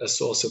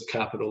source of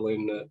capital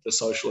in the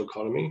social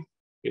economy,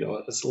 you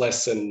know, it's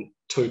less than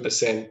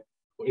 2%.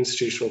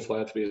 Institutional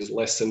philanthropy is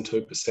less than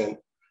 2%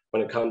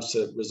 when it comes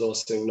to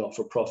resourcing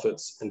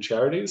not-for-profits and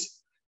charities,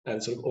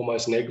 and sort of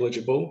almost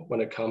negligible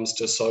when it comes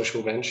to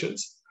social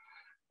ventures.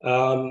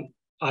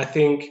 I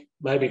think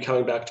maybe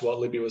coming back to what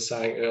Libby was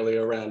saying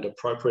earlier around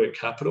appropriate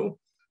capital,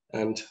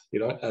 and, you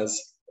know, as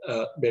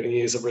many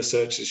years of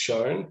research has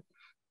shown,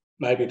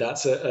 maybe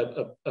that's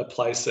a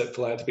place that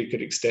philanthropy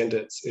could extend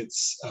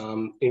its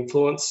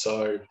influence.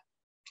 So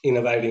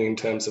innovating in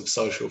terms of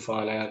social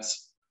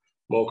finance,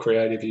 more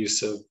creative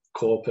use of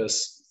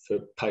corpus for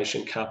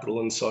patient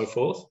capital and so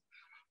forth.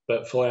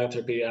 But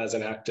philanthropy as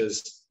an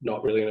actor's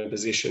not really in a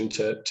position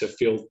to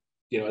fill,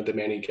 you know, the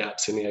many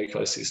gaps in the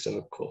ecosystem.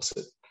 Of course,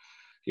 it,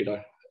 you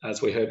know,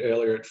 as we heard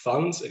earlier, it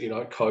funds, you know,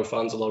 it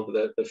co-funds a lot of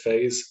the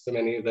fees for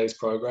many of these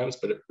programs,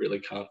 but it really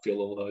can't fill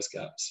all those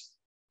gaps.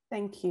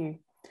 Thank you.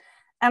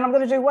 And I'm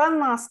going to do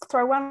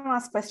throw one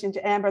last question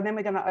to Amber, and then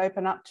we're going to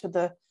open up to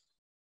the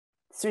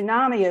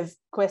tsunami of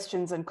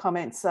questions and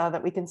comments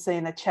that we can see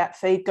in the chat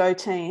feed. Go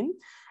team.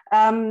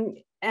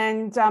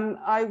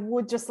 I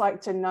would just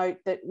like to note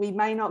that we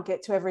may not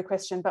get to every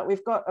question, but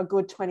we've got a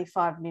good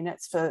 25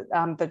 minutes for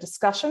the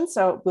discussion.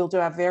 So we'll do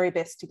our very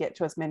best to get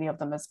to as many of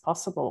them as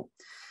possible.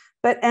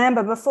 But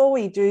Amber, before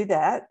we do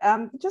that,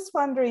 just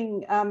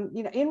wondering,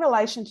 you know, in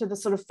relation to the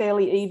sort of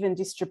fairly even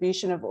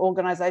distribution of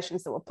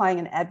organisations that were playing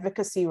an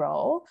advocacy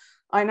role,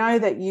 I know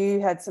that you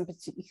had some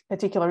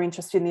particular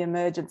interest in the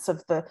emergence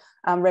of the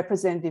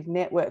representative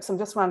networks. I'm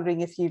just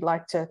wondering if you'd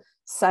like to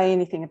say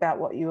anything about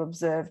what you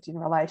observed in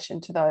relation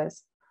to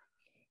those.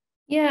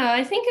 Yeah,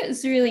 I think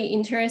it's really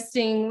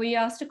interesting. We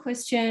asked a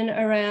question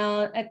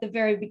around at the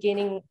very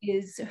beginning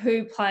is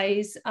who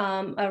plays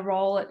a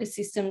role at the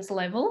systems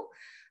level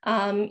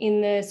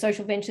in the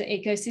social venture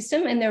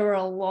ecosystem. And there were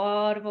a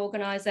lot of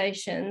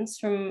organisations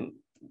from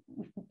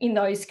in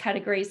those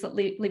categories that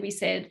Libby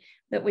said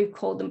that we've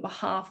called them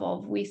behalf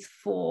of, with,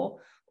 for,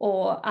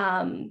 or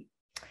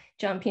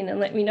jump in and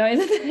let me know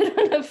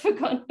that I've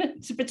forgotten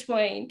it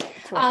between.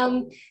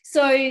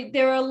 So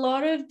there are a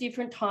lot of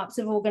different types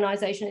of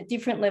organisation at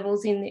different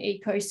levels in the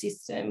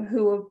ecosystem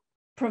who are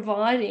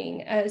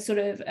providing a sort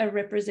of a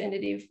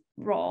representative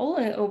role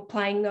or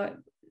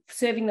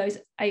serving those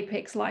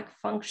apex-like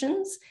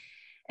functions.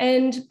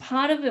 And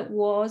part of it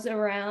was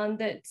around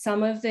that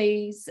some of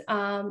these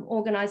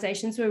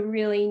organisations were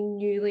really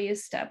newly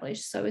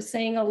established. So we're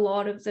seeing a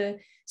lot of the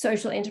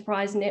social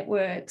enterprise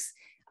networks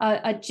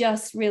are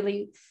just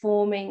really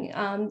forming.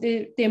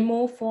 They're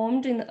more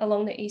formed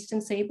along the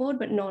eastern seaboard,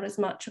 but not as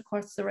much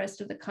across the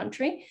rest of the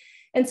country.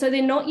 And so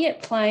they're not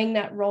yet playing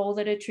that role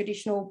that a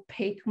traditional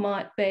peak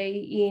might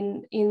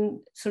be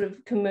in sort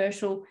of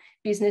commercial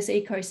business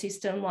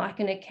ecosystem, like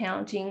an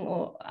accounting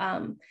or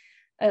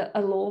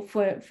a law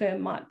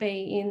firm might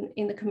be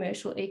in the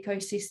commercial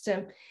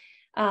ecosystem.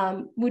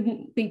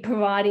 Wouldn't be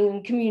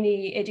providing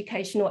community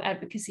education or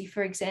advocacy,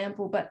 for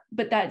example, but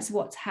that's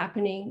what's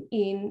happening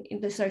in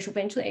the social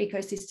venture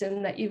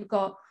ecosystem, that you've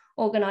got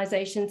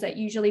organisations that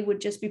usually would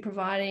just be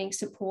providing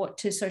support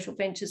to social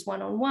ventures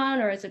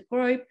one-on-one or as a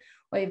group,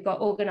 or you've got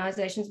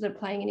organisations that are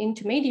playing an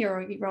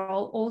intermediary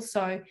role,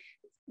 also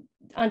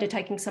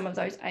undertaking some of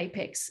those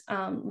apex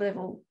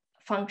level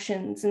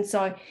functions. And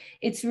so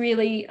it's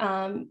really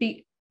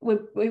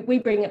we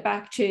bring it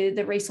back to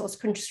the resource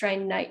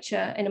constrained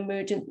nature and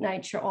emergent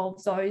nature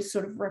of those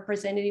sort of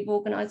representative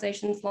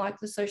organisations like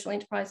the social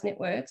enterprise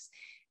networks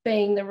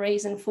being the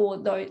reason for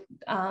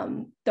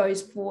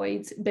those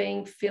voids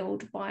being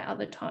filled by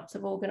other types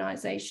of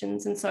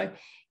organisations. And so,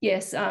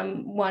 yes,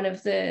 one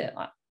of the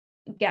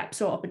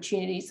gaps or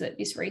opportunities that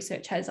this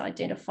research has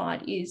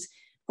identified is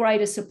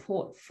greater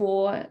support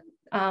for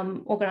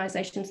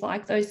organisations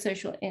like those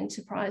social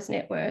enterprise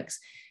networks,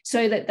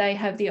 so that they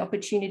have the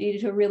opportunity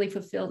to really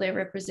fulfil their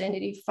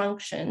representative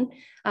function.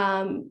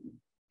 And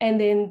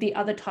then the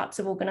other types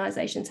of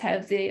organisations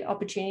have the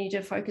opportunity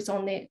to focus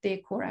on their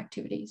core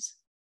activities.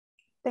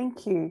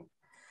 Thank you.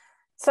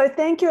 So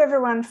thank you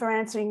everyone for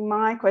answering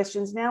my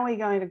questions. Now we're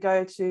going to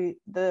go to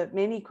the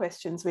many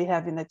questions we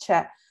have in the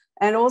chat,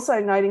 and also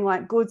noting,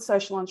 like good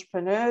social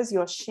entrepreneurs,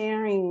 you're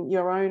sharing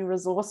your own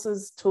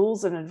resources,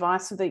 tools and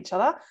advice with each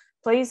other.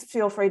 Please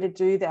feel free to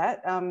do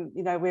that.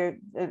 You know, we're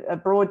a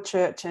broad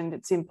church, and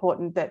it's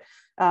important that,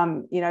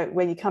 you know,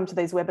 when you come to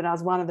these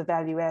webinars, one of the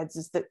value adds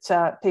is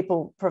that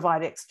people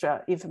provide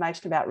extra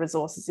information about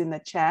resources in the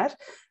chat.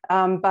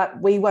 But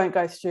we won't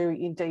go through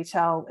in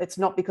detail. It's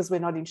not because we're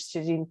not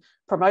interested in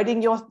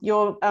promoting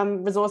your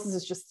resources,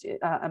 it's just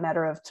a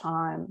matter of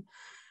time.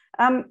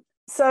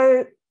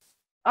 So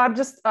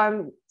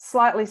I'm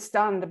slightly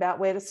stunned about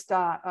where to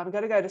start. I'm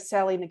going to go to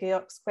Sally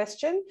Nagiok's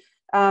question.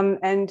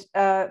 And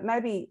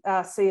maybe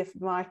see if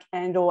Mike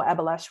and or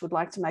Abhilash would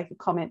like to make a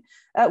comment.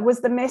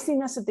 Was the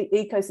messiness of the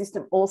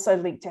ecosystem also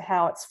linked to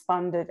how it's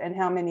funded and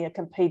how many are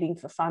competing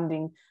for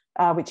funding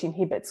which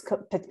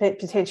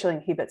potentially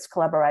inhibits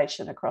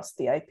collaboration across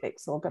the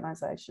apex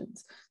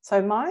organisations.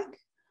 So, Mike?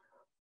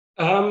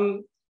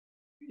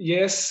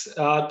 Yes,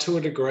 to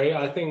a degree.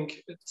 I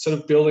think sort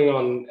of building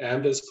on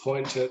Amber's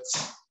point,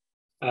 it's,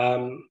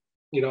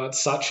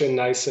 it's such a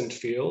nascent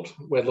field.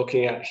 We're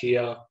looking at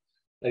here,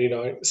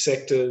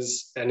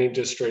 sectors and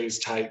industries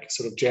take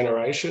sort of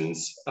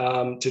generations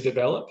to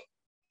develop.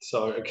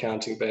 So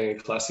accounting being a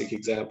classic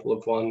example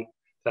of one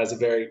that has a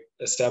very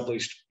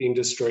established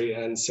industry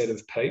and set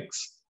of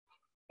peaks.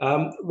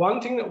 One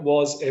thing that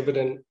was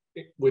evident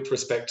with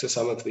respect to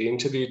some of the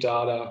interview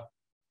data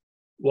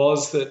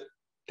was that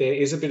there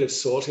is a bit of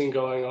sorting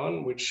going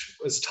on, which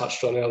was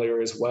touched on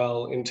earlier as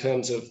well, in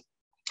terms of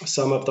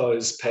some of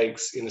those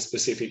peaks in a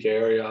specific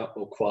area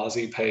or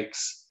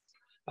quasi-peaks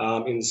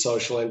in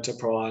social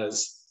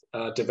enterprise,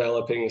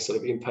 developing sort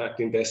of impact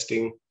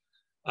investing,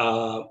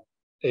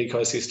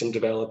 ecosystem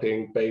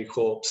developing, B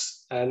Corps.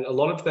 And a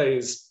lot of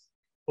these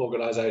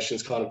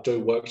organisations kind of do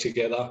work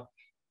together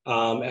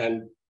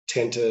and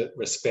tend to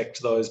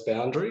respect those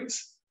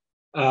boundaries.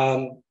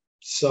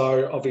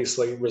 So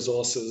obviously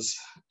resources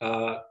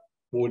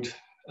would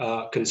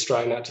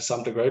constrain that to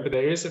some degree, but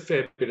there is a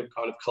fair bit of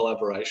kind of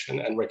collaboration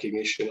and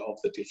recognition of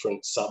the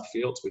different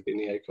subfields within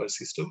the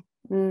ecosystem.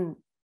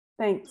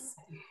 Thanks.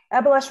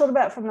 Abhilash, what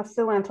about from the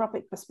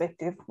philanthropic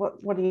perspective?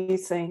 What are you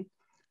seeing?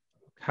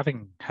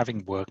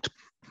 Having worked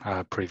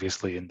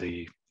previously in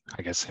the,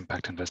 I guess,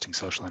 impact investing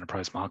social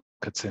enterprise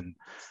markets in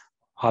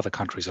other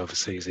countries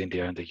overseas,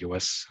 India and the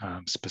US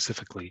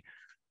specifically,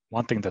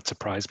 one thing that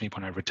surprised me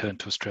when I returned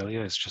to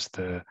Australia is just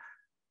the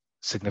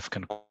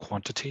significant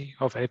quantity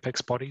of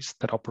apex bodies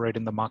that operate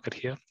in the market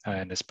here,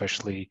 and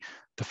especially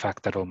the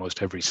fact that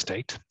almost every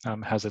state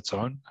has its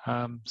own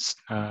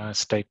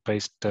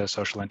state-based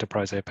social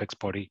enterprise apex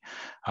body.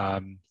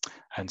 And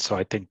so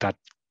I think that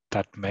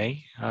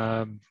may,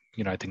 I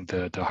think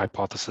the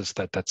hypothesis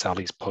that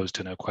Sally's posed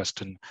in her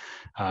question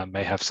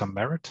may have some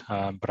merit.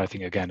 But I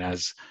think, again,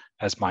 as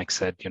Mike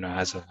said,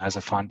 as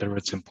a funder,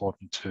 it's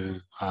important to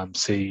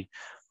see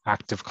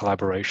active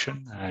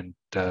collaboration and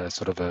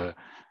sort of a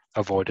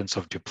avoidance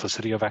of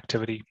duplicity of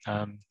activity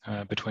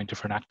between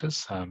different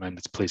actors. And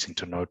it's pleasing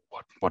to note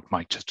what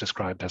Mike just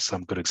described as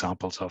some good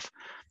examples of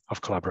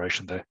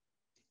collaboration there.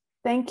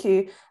 Thank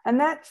you. And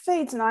that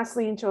feeds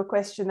nicely into a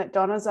question that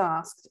Donna's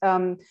asked. I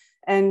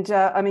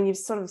mean, you've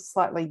sort of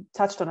slightly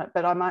touched on it,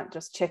 but I might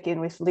just check in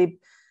with Lib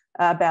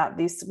about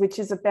this, which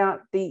is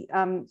about the,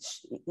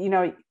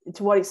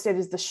 to what extent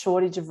is the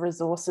shortage of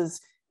resources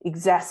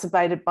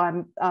exacerbated by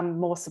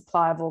more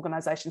supply of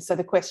organisations? So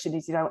the question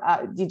is,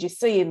 did you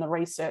see in the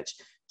research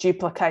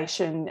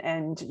duplication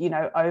and,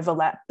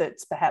 overlap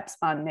that's perhaps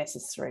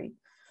unnecessary?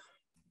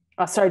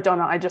 Oh, sorry,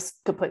 Donna, I just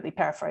completely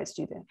paraphrased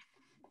you there,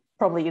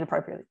 probably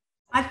inappropriately.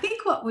 I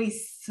think what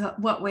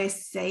we're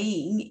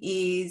seeing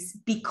is,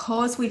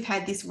 because we've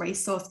had this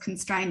resource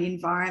constrained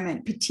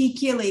environment,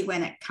 particularly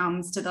when it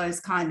comes to those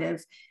kind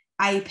of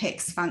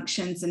apex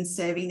functions and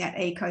serving that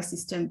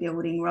ecosystem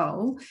building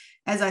role,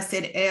 as I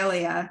said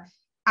earlier,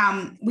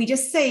 we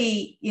just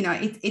see,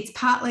 it's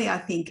partly, I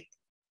think,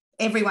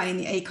 everyone in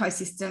the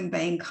ecosystem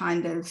being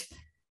kind of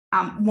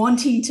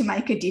wanting to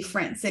make a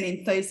difference and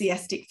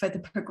enthusiastic for the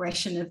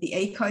progression of the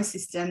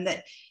ecosystem,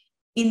 that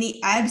in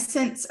the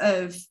absence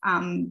of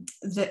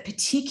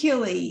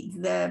particularly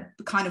the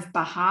kind of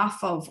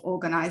behalf of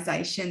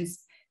organisations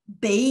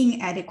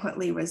being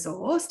adequately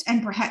resourced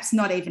and perhaps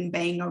not even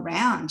being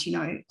around,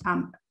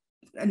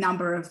 a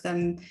number of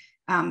them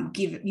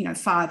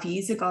 5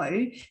 years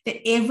ago,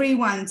 that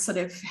everyone sort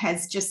of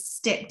has just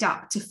stepped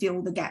up to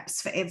fill the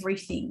gaps for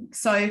everything.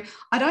 So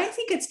I don't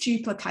think it's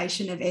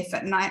duplication of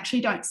effort, and I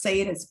actually don't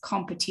see it as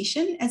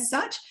competition as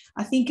such.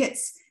 I think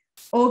it's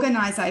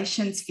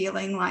organisations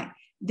feeling like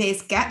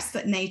there's gaps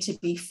that need to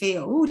be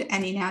filled,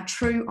 and in our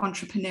true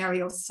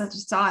entrepreneurial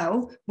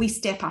style, we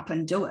step up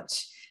and do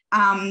it.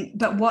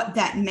 But what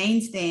that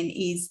means then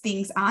is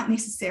things aren't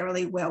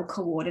necessarily well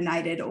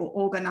coordinated or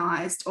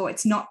organised, or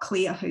it's not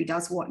clear who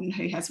does what and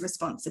who has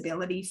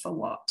responsibility for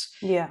what.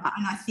 Yeah.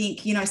 And I think,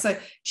 so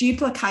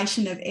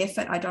duplication of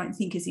effort, I don't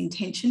think is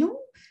intentional.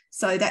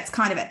 So that's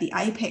kind of at the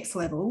apex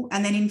level.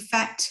 And then in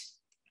fact,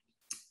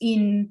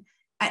 in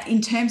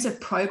terms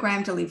of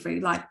program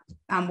delivery, like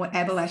what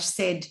Abhilash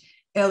said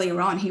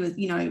earlier on, he was,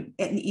 in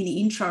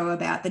the intro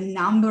about the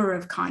number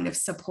of kind of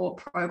support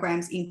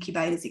programs,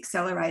 incubators,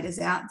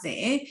 accelerators out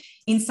there.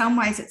 In some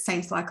ways, it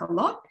seems like a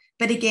lot,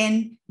 but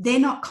again, they're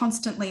not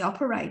constantly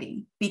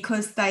operating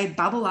because they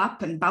bubble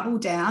up and bubble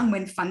down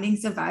when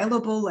funding's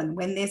available and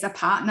when there's a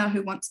partner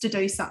who wants to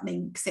do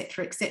something, et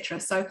cetera, et cetera.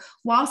 So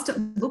whilst it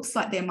looks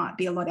like there might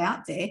be a lot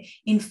out there,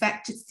 in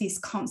fact, it's this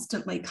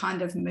constantly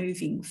kind of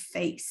moving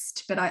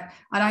feast. But I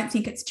don't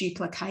think it's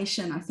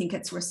duplication. I think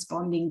it's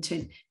responding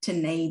to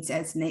needs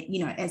as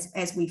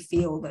we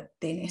feel that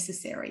they're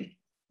necessary.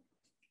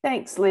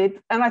 Thanks, Lib.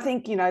 And I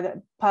think,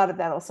 that part of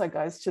that also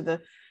goes to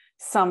the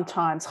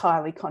sometimes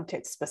highly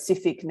context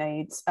specific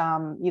needs.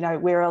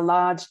 We're a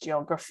large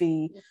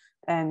geography.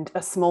 and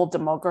a small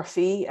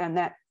demography, and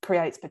that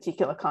creates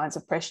particular kinds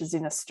of pressures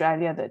in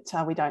Australia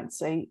that we don't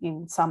see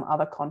in some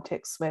other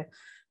contexts where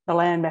the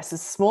land mass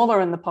is smaller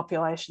and the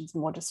population's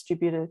more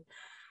distributed.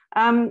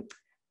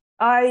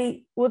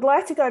 I would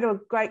like to go to a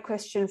great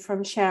question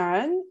from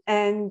Sharon,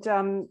 and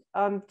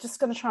I'm just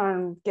going to try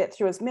and get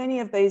through as many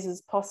of these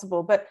as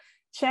possible. But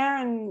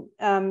Sharon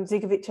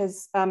Zigovic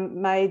has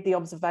made the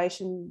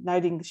observation,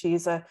 noting she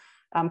is a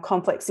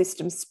complex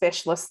systems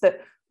specialist,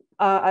 that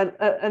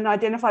an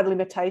identified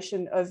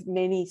limitation of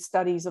many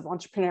studies of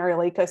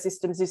entrepreneurial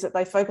ecosystems is that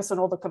they focus on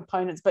all the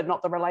components but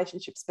not the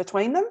relationships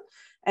between them.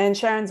 And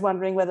Sharon's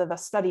wondering whether the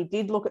study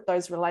did look at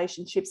those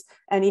relationships,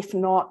 and if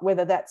not,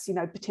 whether that's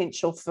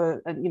potential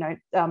for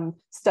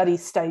study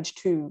stage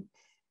 2.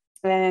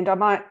 And I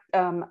might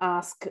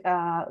ask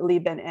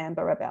Lib and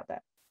Amber about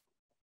that.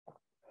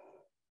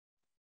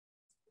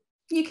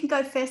 You can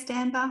go first,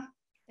 Amber.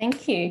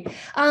 Thank you.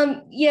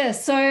 Yeah,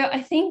 so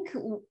I think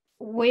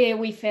where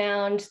we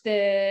found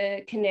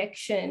the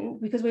connection,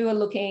 because we were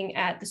looking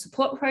at the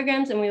support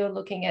programs and we were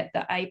looking at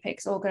the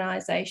apex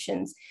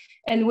organisations,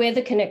 and where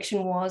the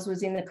connection was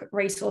in the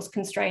resource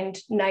constrained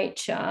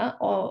nature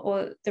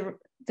or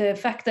the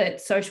fact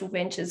that social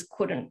ventures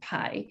couldn't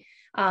pay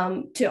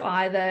to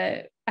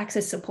either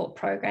access support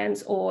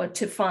programs or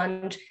to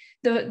fund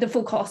the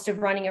full cost of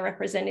running a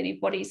representative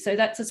body. So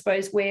that's, I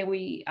suppose, where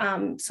we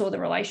saw the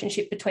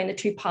relationship between the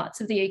two parts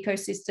of the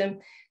ecosystem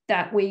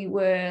that we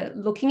were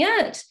looking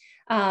at.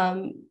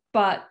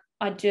 But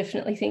I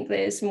definitely think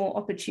there's more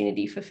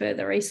opportunity for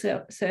further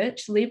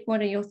research. Lib,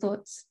 what are your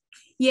thoughts?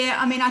 Yeah,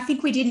 I mean, I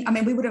think we didn't, I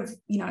mean, we would have,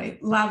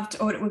 loved,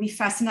 or it would be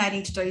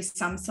fascinating to do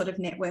some sort of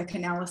network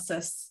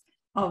analysis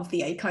of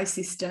the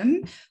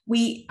ecosystem.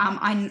 We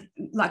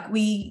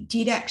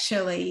did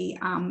actually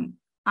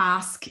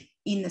ask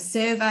in the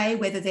survey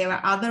whether there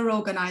were other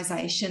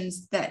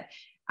organisations that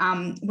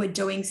were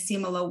doing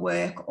similar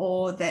work,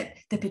 or that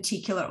the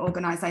particular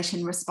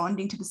organisation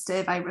responding to the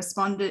survey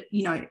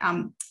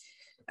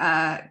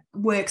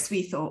works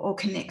with or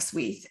connects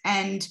with.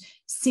 And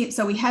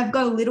so we have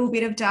got a little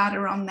bit of data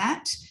on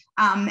that.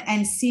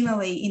 And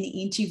similarly, in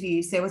the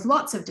interviews, there was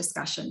lots of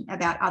discussion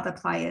about other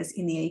players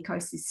in the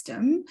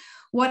ecosystem.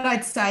 What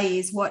I'd say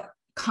is what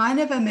kind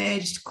of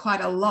emerged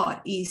quite a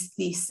lot is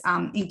this,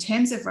 in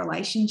terms of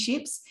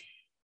relationships,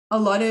 a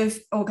lot of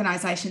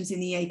organisations in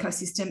the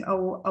ecosystem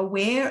are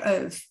aware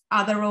of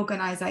other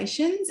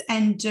organisations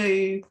and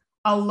do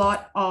a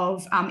lot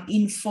of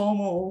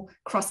informal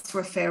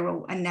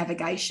cross-referral and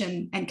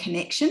navigation and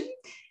connection.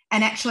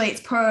 And actually,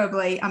 it's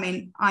probably, I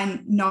mean, I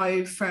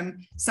know from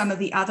some of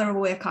the other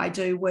work I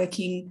do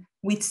working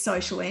with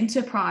social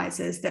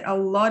enterprises that a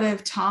lot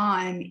of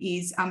time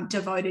is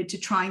devoted to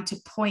trying to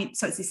point,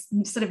 so it's this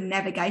sort of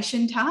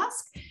navigation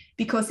task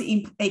because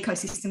the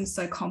ecosystem is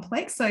so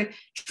complex. So,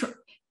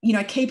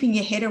 keeping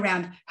your head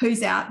around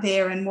who's out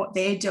there and what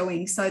they're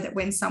doing so that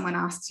when someone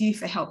asks you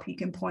for help, you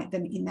can point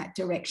them in that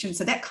direction.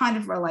 So that kind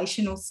of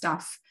relational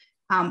stuff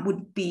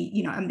would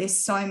be, and there's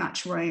so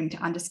much room to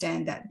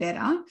understand that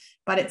better,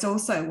 but it's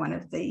also one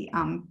of the,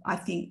 I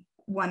think,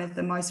 one of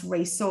the most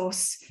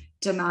resource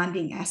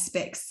demanding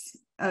aspects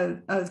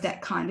of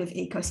that kind of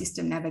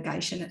ecosystem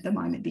navigation at the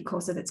moment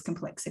because of its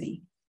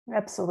complexity.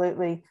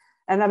 Absolutely.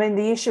 And I mean,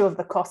 the issue of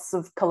the costs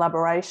of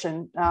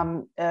collaboration,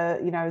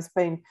 has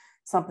been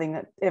something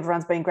that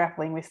everyone's been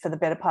grappling with for the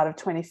better part of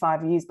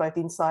 25 years, both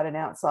inside and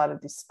outside of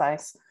this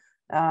space.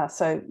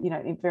 So,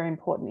 very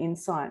important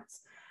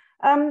insights.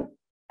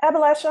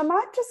 Abhilash, I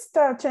might just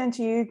turn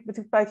to you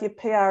with both your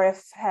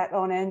PRF hat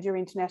on and your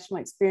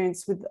international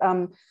experience with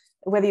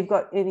whether you've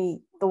got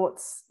any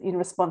thoughts in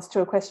response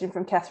to a question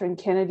from Catherine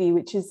Kennedy,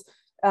 which is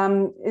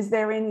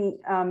there any,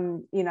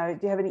 do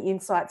you have any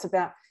insights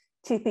about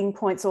tipping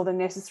points or the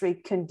necessary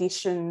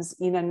conditions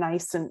in a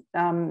nascent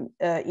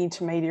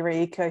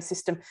intermediary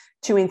ecosystem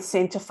to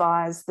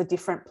incentivise the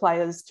different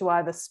players to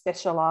either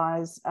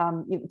specialise,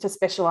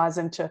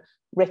 and to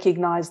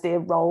recognise their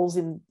roles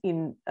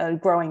in a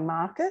growing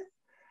market?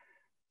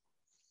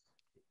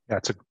 Yeah,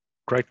 it's a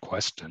great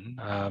question.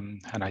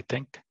 And I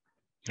think,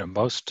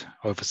 most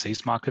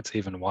overseas markets,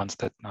 even ones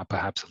that are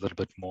perhaps a little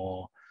bit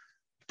more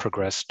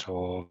progressed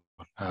or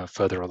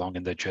further along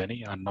in their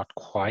journey, are not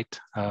quite,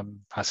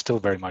 are still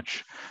very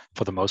much,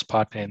 for the most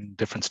part, in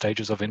different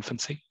stages of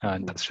infancy.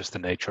 And that's just the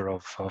nature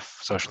of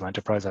social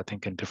enterprise, I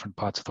think, in different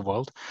parts of the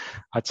world.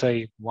 I'd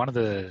say one of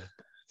the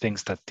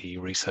things that the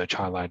research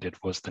highlighted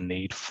was the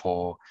need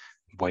for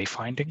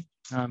wayfinding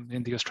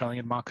in the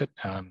Australian market.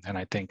 And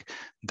I think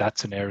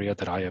that's an area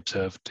that I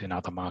observed in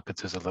other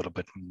markets is a little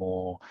bit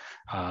more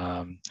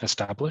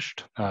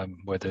established,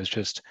 where there's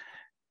just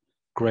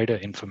greater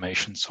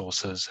information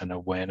sources and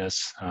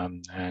awareness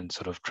and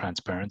sort of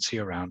transparency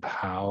around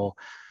how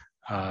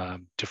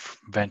different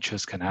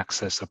ventures can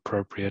access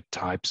appropriate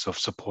types of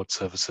support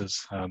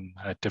services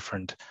at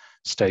different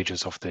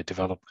stages of their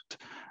development.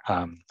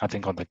 I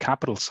think on the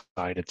capital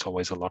side, it's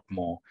always a lot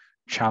more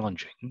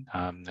challenging,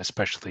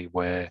 especially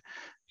where,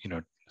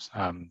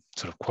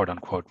 sort of quote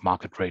unquote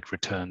market rate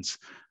returns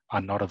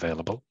are not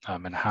available,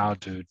 and how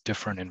do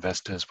different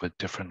investors with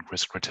different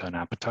risk return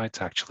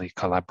appetites actually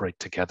collaborate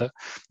together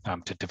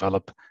to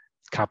develop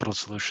capital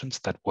solutions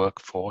that work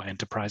for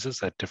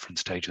enterprises at different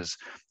stages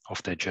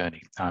of their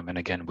journey. And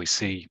again, we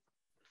see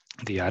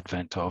the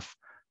advent of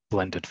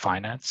blended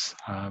finance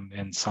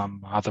in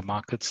some other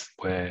markets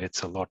where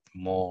it's a lot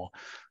more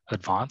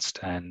advanced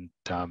and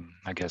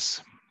I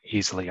guess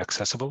easily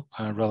accessible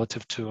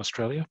relative to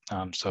Australia.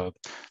 So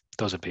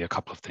those would be a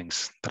couple of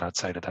things that I'd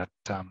say to that,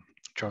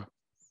 Jo.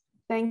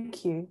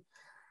 Thank you.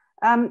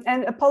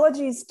 And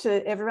apologies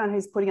to everyone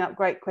who's putting up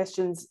great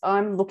questions.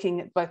 I'm looking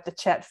at both the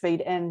chat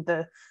feed and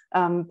the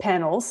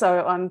panel,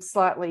 so I'm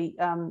slightly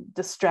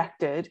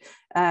distracted.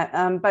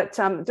 But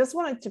just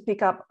wanted to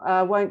pick up,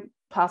 I won't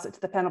pass it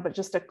to the panel, but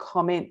just a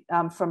comment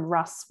from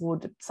Russ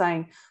Wood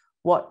saying,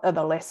 what are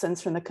the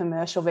lessons from the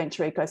commercial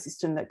venture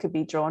ecosystem that could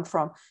be drawn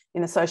from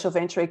in the social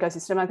venture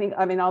ecosystem?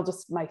 I mean, I'll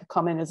just make a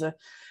comment as a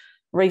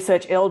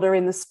research elder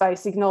in the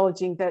space,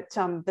 acknowledging that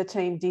the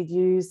team did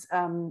use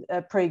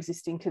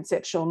pre-existing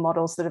conceptual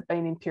models that have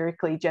been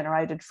empirically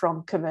generated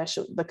from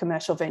the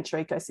commercial venture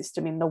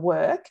ecosystem in the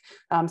work.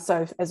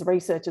 So as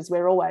researchers,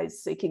 we're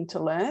always seeking to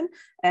learn,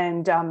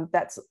 and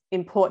that's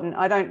important.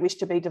 I don't wish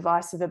to be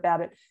divisive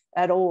about it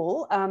at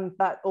all,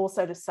 but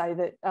also to say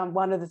that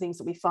one of the things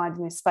that we find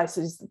in this space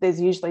is that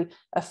there's usually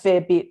a fair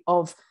bit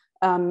of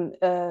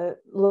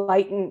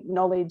latent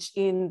knowledge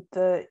in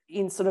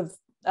sort of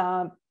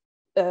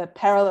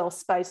parallel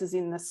spaces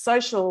in the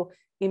social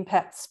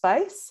impact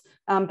space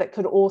that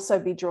could also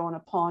be drawn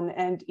upon.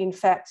 And in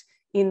fact,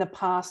 in the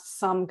past,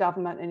 some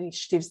government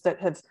initiatives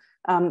that have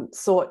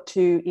sought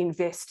to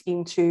invest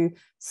into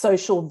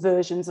social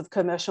versions of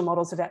commercial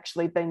models have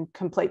actually been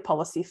complete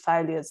policy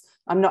failures.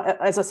 I'm not,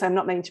 as I say, I'm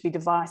not meaning to be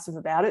divisive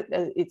about it.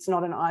 It's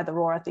not an either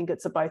or. I think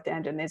it's a both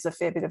and there's a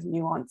fair bit of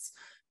nuance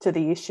to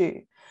the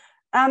issue.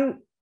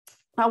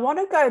 I want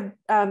to go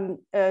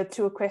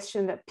to a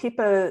question that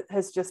Pippa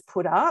has just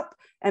put up.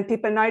 And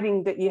Pippa,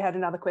 noting that you had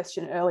another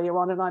question earlier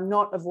on, and I'm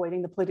not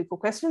avoiding the political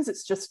questions,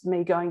 it's just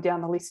me going down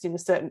the list in a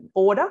certain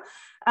order.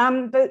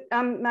 But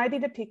maybe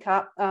to pick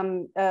up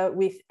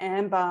with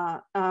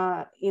Amber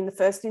in the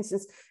first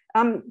instance,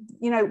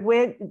 you know,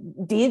 where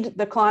did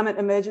the climate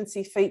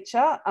emergency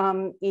feature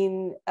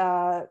in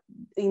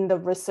the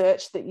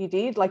research that you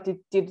did? Like,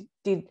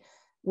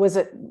 was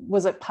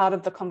it part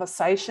of the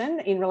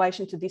conversation in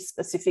relation to this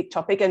specific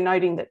topic? And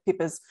noting that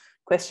Pippa's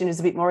question is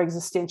a bit more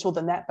existential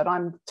than that, but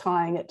I'm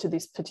tying it to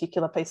this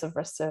particular piece of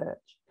research.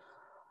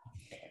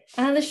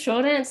 The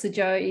short answer,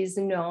 Jo, is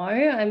no.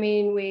 I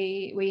mean,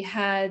 we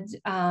had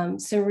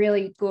some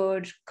really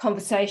good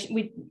conversation.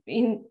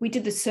 We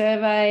did the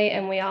survey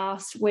and we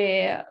asked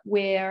where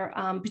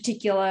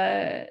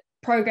particular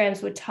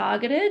programs were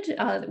targeted,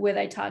 where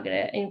they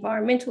targeted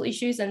environmental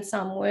issues, and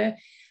some were.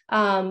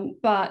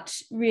 But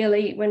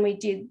really, when we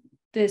did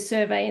the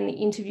survey and the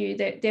interview,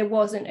 there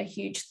wasn't a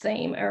huge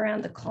theme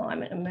around the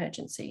climate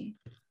emergency.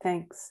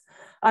 Thanks.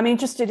 I'm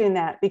interested in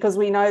that because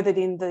we know that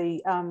in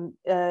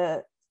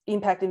the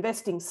impact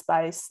investing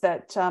space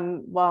that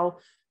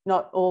while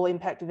not all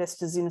impact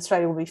investors in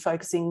Australia will be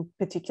focusing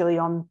particularly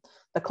on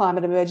the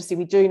climate emergency,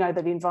 we do know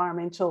that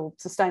environmental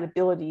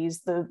sustainability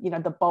is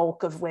the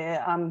bulk of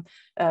where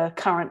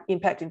current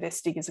impact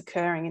investing is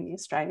occurring in the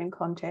Australian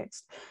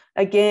context.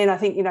 Again, I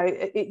think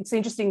it's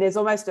interesting. There's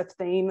almost a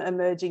theme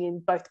emerging in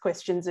both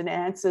questions and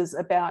answers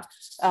about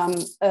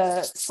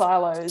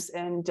silos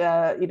and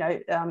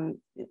the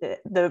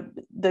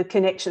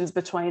connections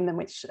between them,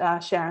 which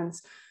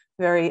Sharon's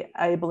very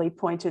ably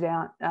pointed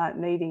out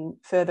needing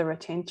further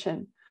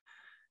attention.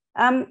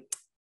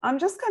 I'm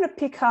just going to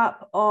pick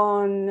up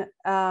on,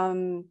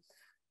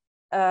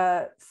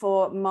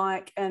 for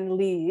Mike and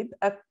Lib,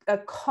 a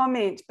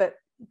comment, but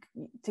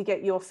to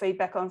get your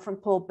feedback on from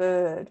Paul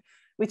Bird,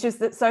 which is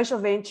that social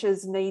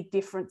ventures need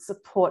different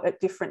support at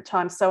different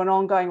times. So an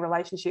ongoing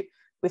relationship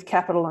with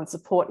capital and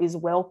support is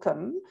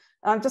welcome.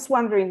 I'm just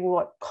wondering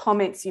what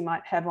comments you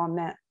might have on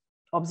that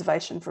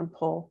observation from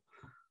Paul.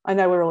 I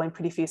know we're all in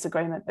pretty fierce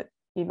agreement, but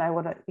you may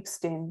want to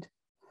extend.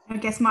 I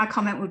guess my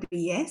comment would be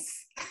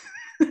yes.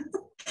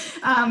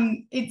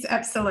 It's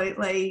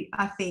absolutely,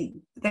 I think,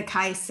 the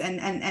case,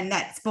 and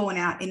that's borne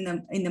out in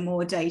the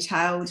more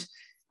detailed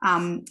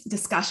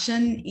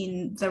discussion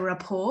in the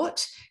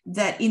report,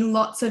 that in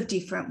lots of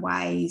different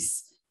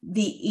ways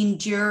the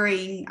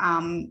enduring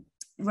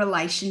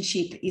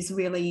relationship is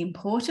really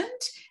important,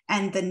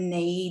 and the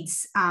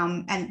needs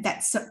and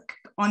that's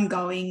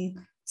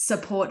ongoing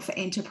support for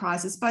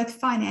enterprises, both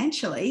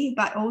financially,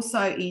 but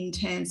also in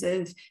terms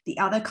of the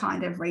other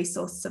kind of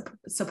resource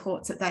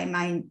supports that they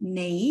may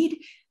need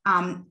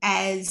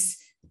as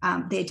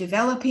they're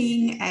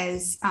developing,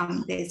 as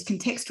there's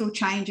contextual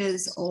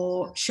changes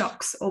or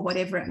shocks or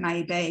whatever it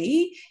may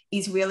be,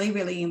 is really,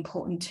 really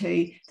important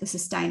to the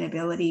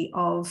sustainability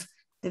of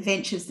the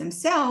ventures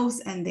themselves,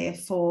 and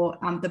therefore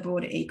the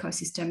broader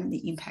ecosystem and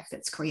the impact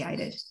that's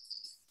created.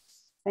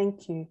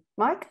 Thank you.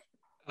 Mike?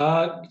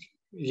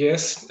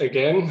 Yes,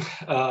 again,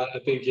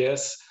 a big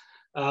yes.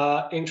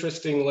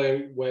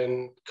 Interestingly,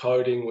 when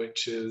coding,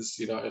 which is,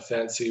 you know, a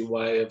fancy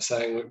way of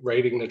saying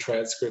reading the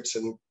transcripts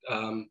and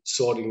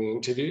sorting the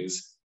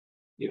interviews,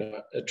 you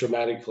know, a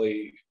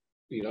dramatically,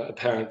 you know,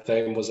 apparent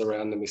theme was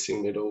around the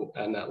missing middle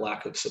and that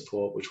lack of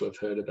support, which we've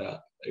heard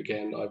about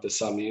again over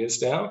some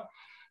years now.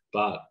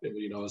 But,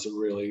 you know, it's a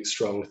really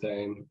strong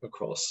theme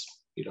across,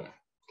 you know,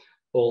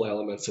 all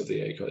elements of the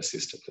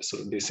ecosystem, the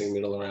sort of missing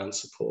middle around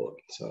support.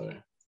 So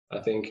I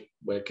think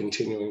we're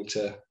continuing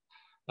to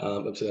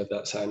observe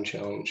that same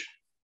challenge.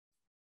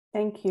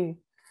 Thank you.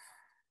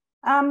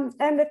 And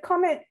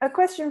a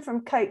question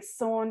from Kate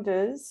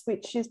Saunders,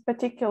 which is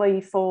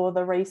particularly for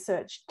the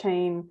research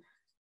team,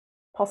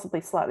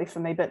 possibly slightly for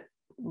me, but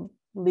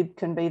Lib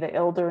can be the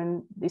elder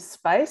in this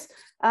space.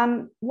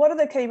 What are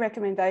the key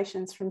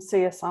recommendations from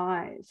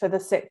CSI for the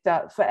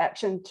sector for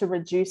action to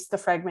reduce the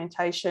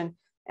fragmentation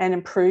and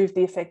improve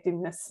the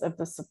effectiveness of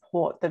the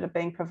support that are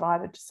being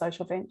provided to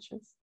social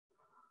ventures?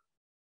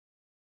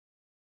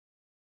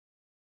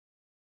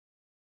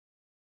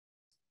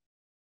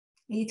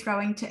 Are you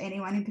throwing to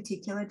anyone in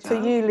particular, Jo?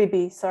 To you,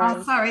 Libby, sorry.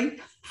 Oh, sorry.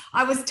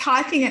 I was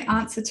typing an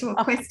answer to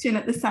a question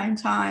at the same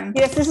time.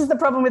 Yes, this is the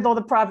problem with all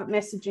the private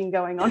messaging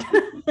going on.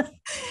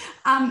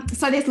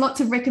 So there's lots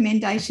of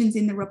recommendations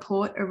in the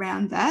report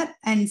around that,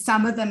 and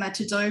some of them are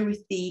to do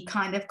with the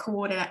kind of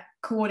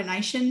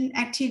coordination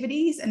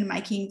activities and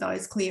making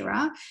those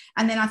clearer.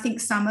 And then I think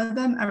some of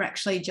them are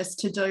actually just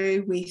to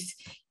do with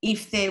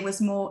if there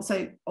was more.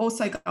 So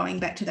also going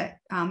back to that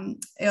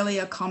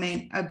earlier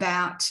comment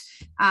about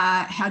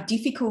how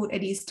difficult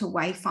it is to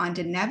wayfind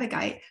and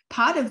navigate,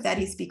 part of that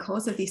is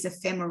because of this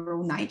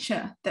ephemeral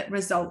nature that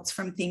results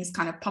from things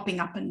kind of popping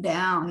up and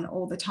down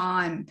all the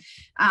time.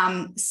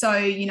 So,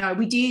 you know,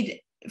 we did,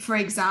 for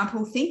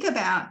example, think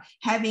about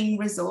having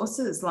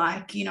resources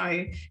like, you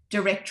know,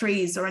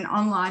 directories or an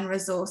online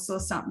resource or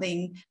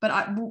something.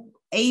 But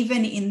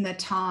even in the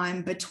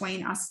time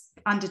between us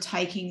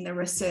undertaking the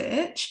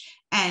research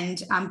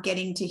and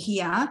getting to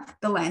here,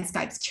 the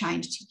landscape's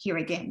changed here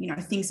again. You know,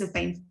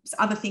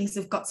 other things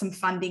have got some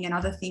funding and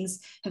other things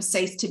have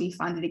ceased to be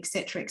funded, et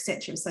cetera, et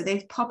cetera. So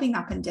they're popping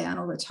up and down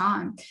all the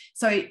time.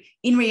 So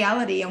in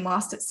reality, and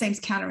whilst it seems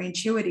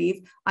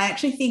counterintuitive, I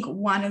actually think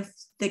one of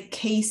the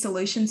key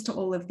solutions to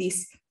all of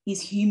this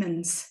is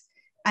humans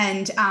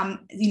and,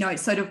 you know,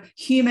 sort of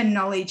human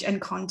knowledge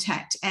and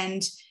contact.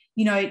 And,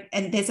 you know,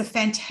 and there's a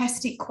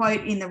fantastic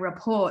quote in the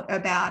report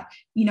about,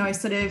 you know,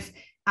 sort of,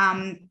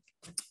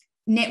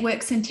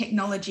 networks and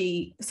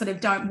technology sort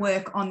of don't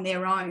work on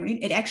their own.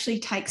 It actually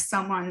takes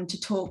someone to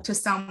talk to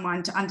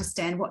someone to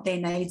understand what their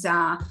needs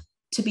are,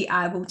 to be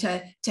able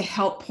to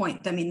help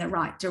point them in the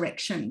right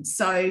direction.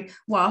 So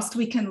whilst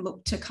we can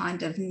look to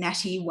kind of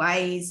natty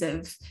ways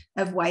of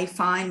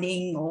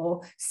wayfinding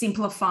or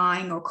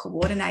simplifying or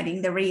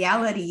coordinating, the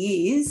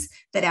reality is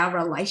that our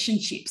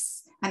relationships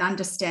and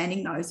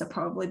understanding those are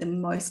probably the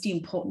most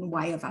important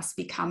way of us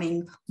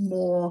becoming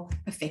more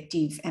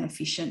effective and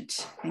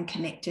efficient and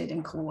connected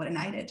and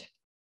coordinated.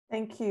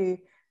 Thank you.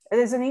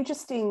 There's an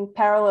interesting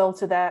parallel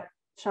to that,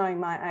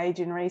 showing my age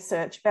in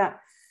research. About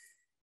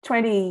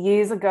 20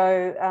 years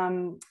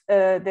ago,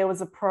 there was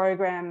a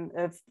program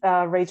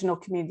of regional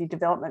community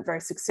development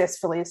very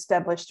successfully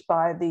established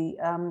by the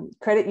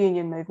credit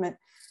union movement.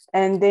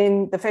 And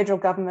then the federal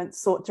government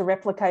sought to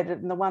replicate it.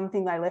 And the one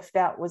thing they left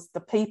out was the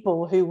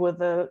people who were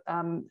the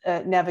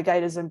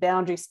navigators and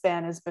boundary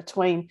spanners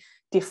between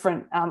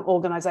different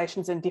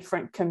organisations and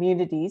different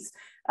communities.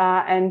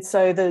 And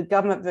so the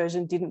government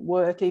version didn't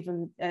work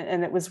even,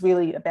 and it was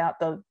really about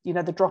the, you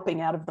know, the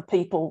dropping out of the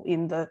people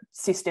in the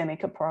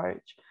systemic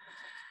approach.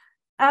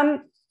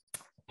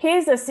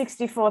 Here's a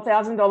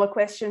 $64,000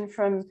 question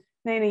from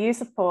Nina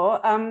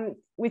Yusupour,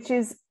 which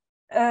is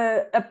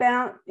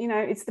about, you know,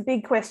 it's the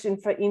big question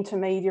for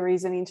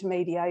intermediaries and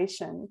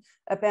intermediation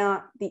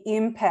about the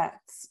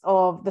impacts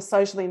of the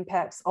social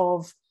impacts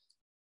of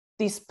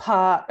this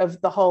part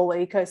of the whole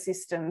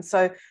ecosystem.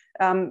 So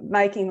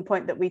making the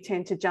point that we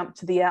tend to jump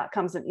to the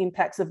outcomes and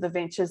impacts of the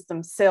ventures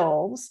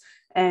themselves.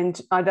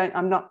 And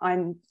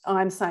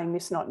I'm saying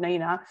this, not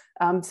Nina.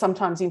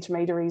 Sometimes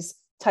intermediaries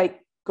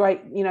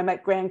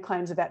make grand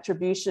claims of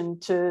attribution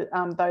to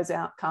those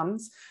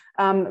outcomes,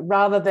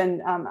 rather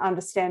than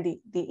understand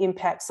the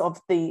impacts of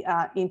the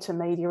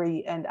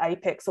intermediary and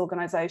apex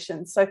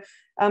organisations. So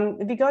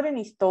have you got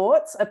any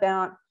thoughts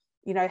about,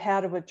 you know, how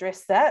to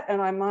address that?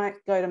 And I might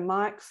go to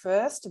Mike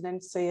first and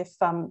then see if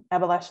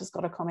Abhilash has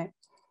got a comment.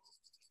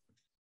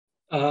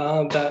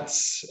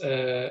 That's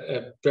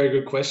a very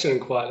good question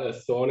and quite a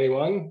thorny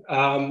one.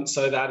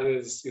 So that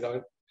is, you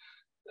know,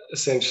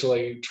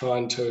 essentially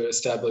trying to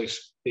establish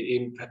the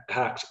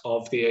impact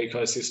of the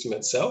ecosystem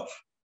itself,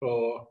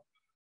 or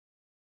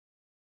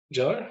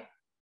Jo?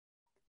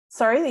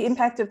 Sorry, the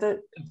impact of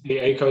the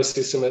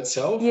ecosystem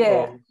itself? Yeah,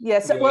 or, yeah.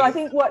 So, well, I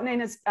think what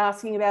Nina's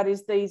asking about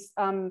is these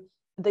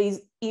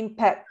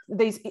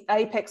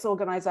apex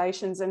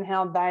organisations and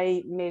how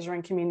they measure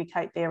and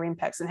communicate their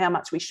impacts and how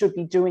much we should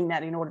be doing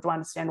that in order to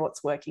understand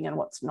what's working and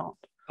what's not.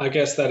 I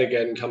guess that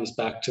again comes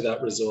back to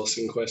that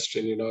resourcing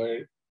question. You know,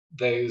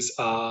 these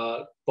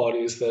are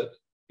bodies that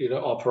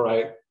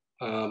operate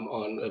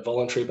on a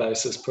voluntary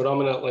basis.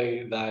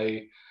 Predominantly,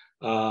 they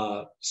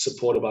are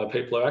supported by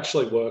people who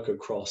actually work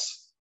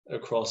across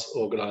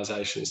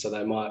organisations. So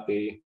they might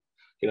be,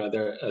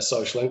 they're a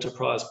social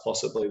enterprise,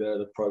 possibly they're at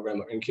the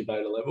program or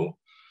incubator level.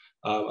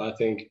 I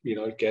think,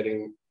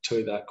 getting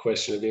to that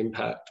question of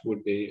impact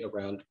would be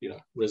around,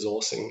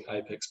 resourcing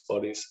apex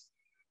bodies.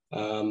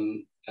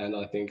 And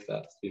I think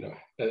that,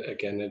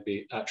 again, there'd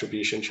be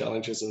attribution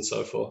challenges and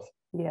so forth.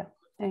 Yeah,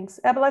 thanks.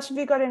 Abhilash, have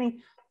you got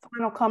any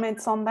final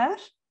comments on that?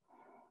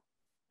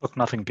 Look,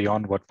 nothing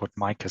beyond what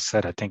Mike has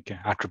said. I think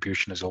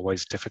attribution is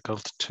always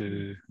difficult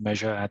to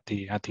measure at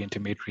the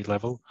intermediary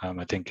level.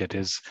 I think it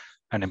is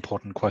an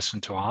important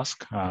question to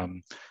ask.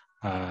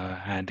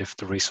 And if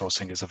the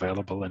resourcing is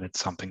available, and it's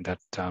something that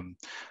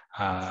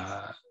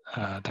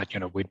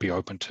we'd be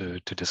open to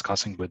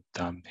discussing with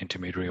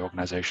intermediary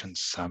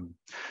organisations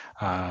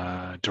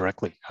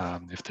directly,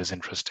 if there's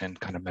interest in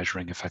kind of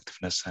measuring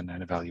effectiveness and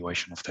an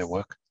evaluation of their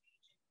work.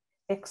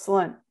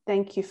 Excellent,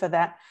 thank you for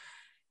that.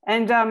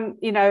 And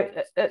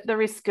at the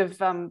risk of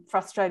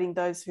frustrating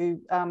those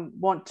who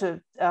want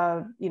to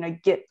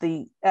get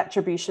the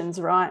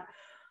attributions right,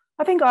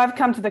 I think I've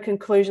come to the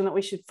conclusion that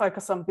we should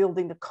focus on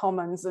building the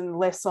commons and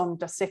less on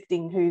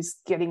dissecting who's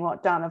getting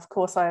what done. Of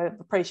course, I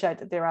appreciate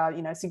that there are,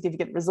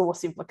 significant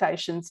resource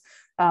implications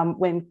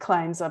when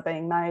claims are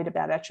being made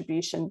about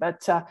attribution,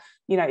 but,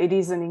 it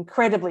is an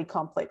incredibly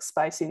complex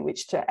space in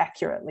which to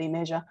accurately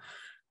measure.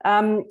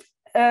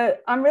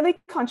 I'm really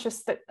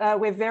conscious that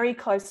we're very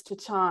close to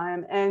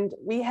time, and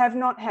we have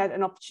not had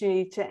an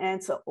opportunity to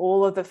answer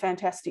all of the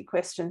fantastic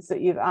questions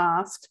that you've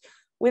asked.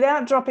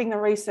 Without dropping the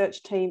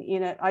research team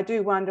in it, I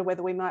do wonder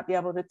whether we might be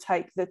able to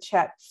take the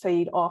chat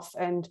feed off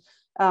and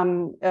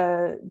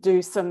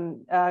do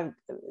some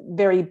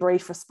very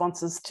brief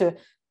responses to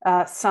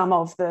some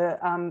of the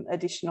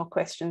additional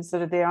questions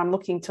that are there. I'm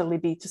looking to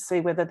Libby to see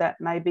whether that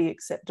may be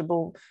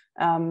acceptable.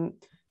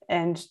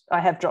 And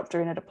I have dropped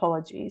her in it,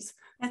 apologies.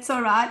 That's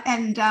all right.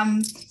 And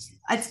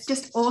it's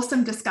just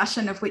awesome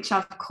discussion, of which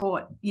I've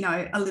caught,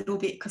 a little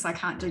bit because I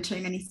can't do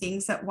too many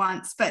things at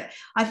once. But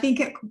I think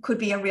it could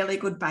be a really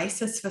good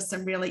basis for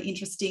some really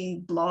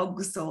interesting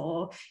blogs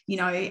or,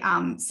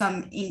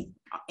 some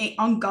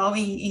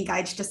ongoing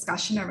engaged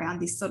discussion around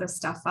this sort of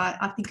stuff.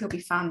 I think it'll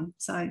be fun.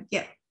 So,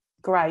 yeah.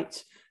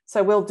 Great.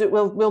 So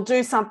we'll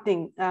do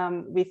something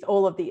with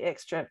all of the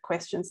extra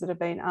questions that have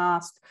been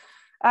asked.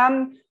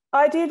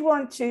 I did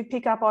want to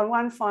pick up on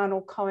one final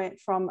comment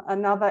from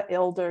another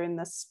elder in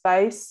the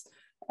space,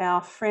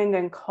 our friend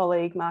and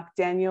colleague, Mark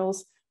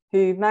Daniels,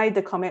 who made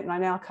the comment, and I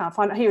now can't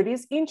find it. Here it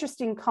is.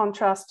 Interesting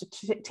contrast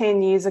to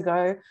 10 years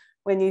ago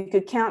when you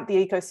could count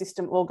the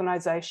ecosystem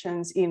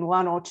organisations in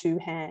one or two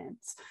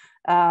hands.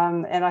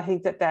 And I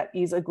think that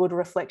is a good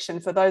reflection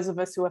for those of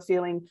us who are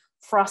feeling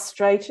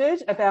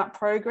frustrated about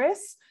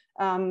progress.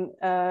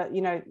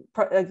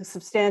 A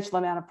substantial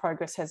amount of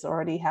progress has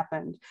already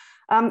happened.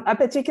 I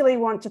particularly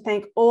want to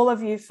thank all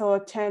of you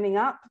for turning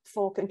up,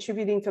 for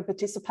contributing, for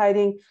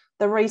participating,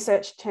 the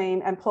research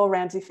team and Paul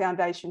Ramsay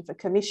Foundation for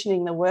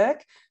commissioning the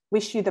work.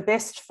 Wish you the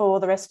best for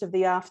the rest of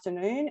the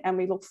afternoon, and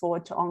we look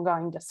forward to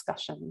ongoing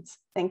discussions.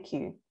 Thank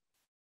you.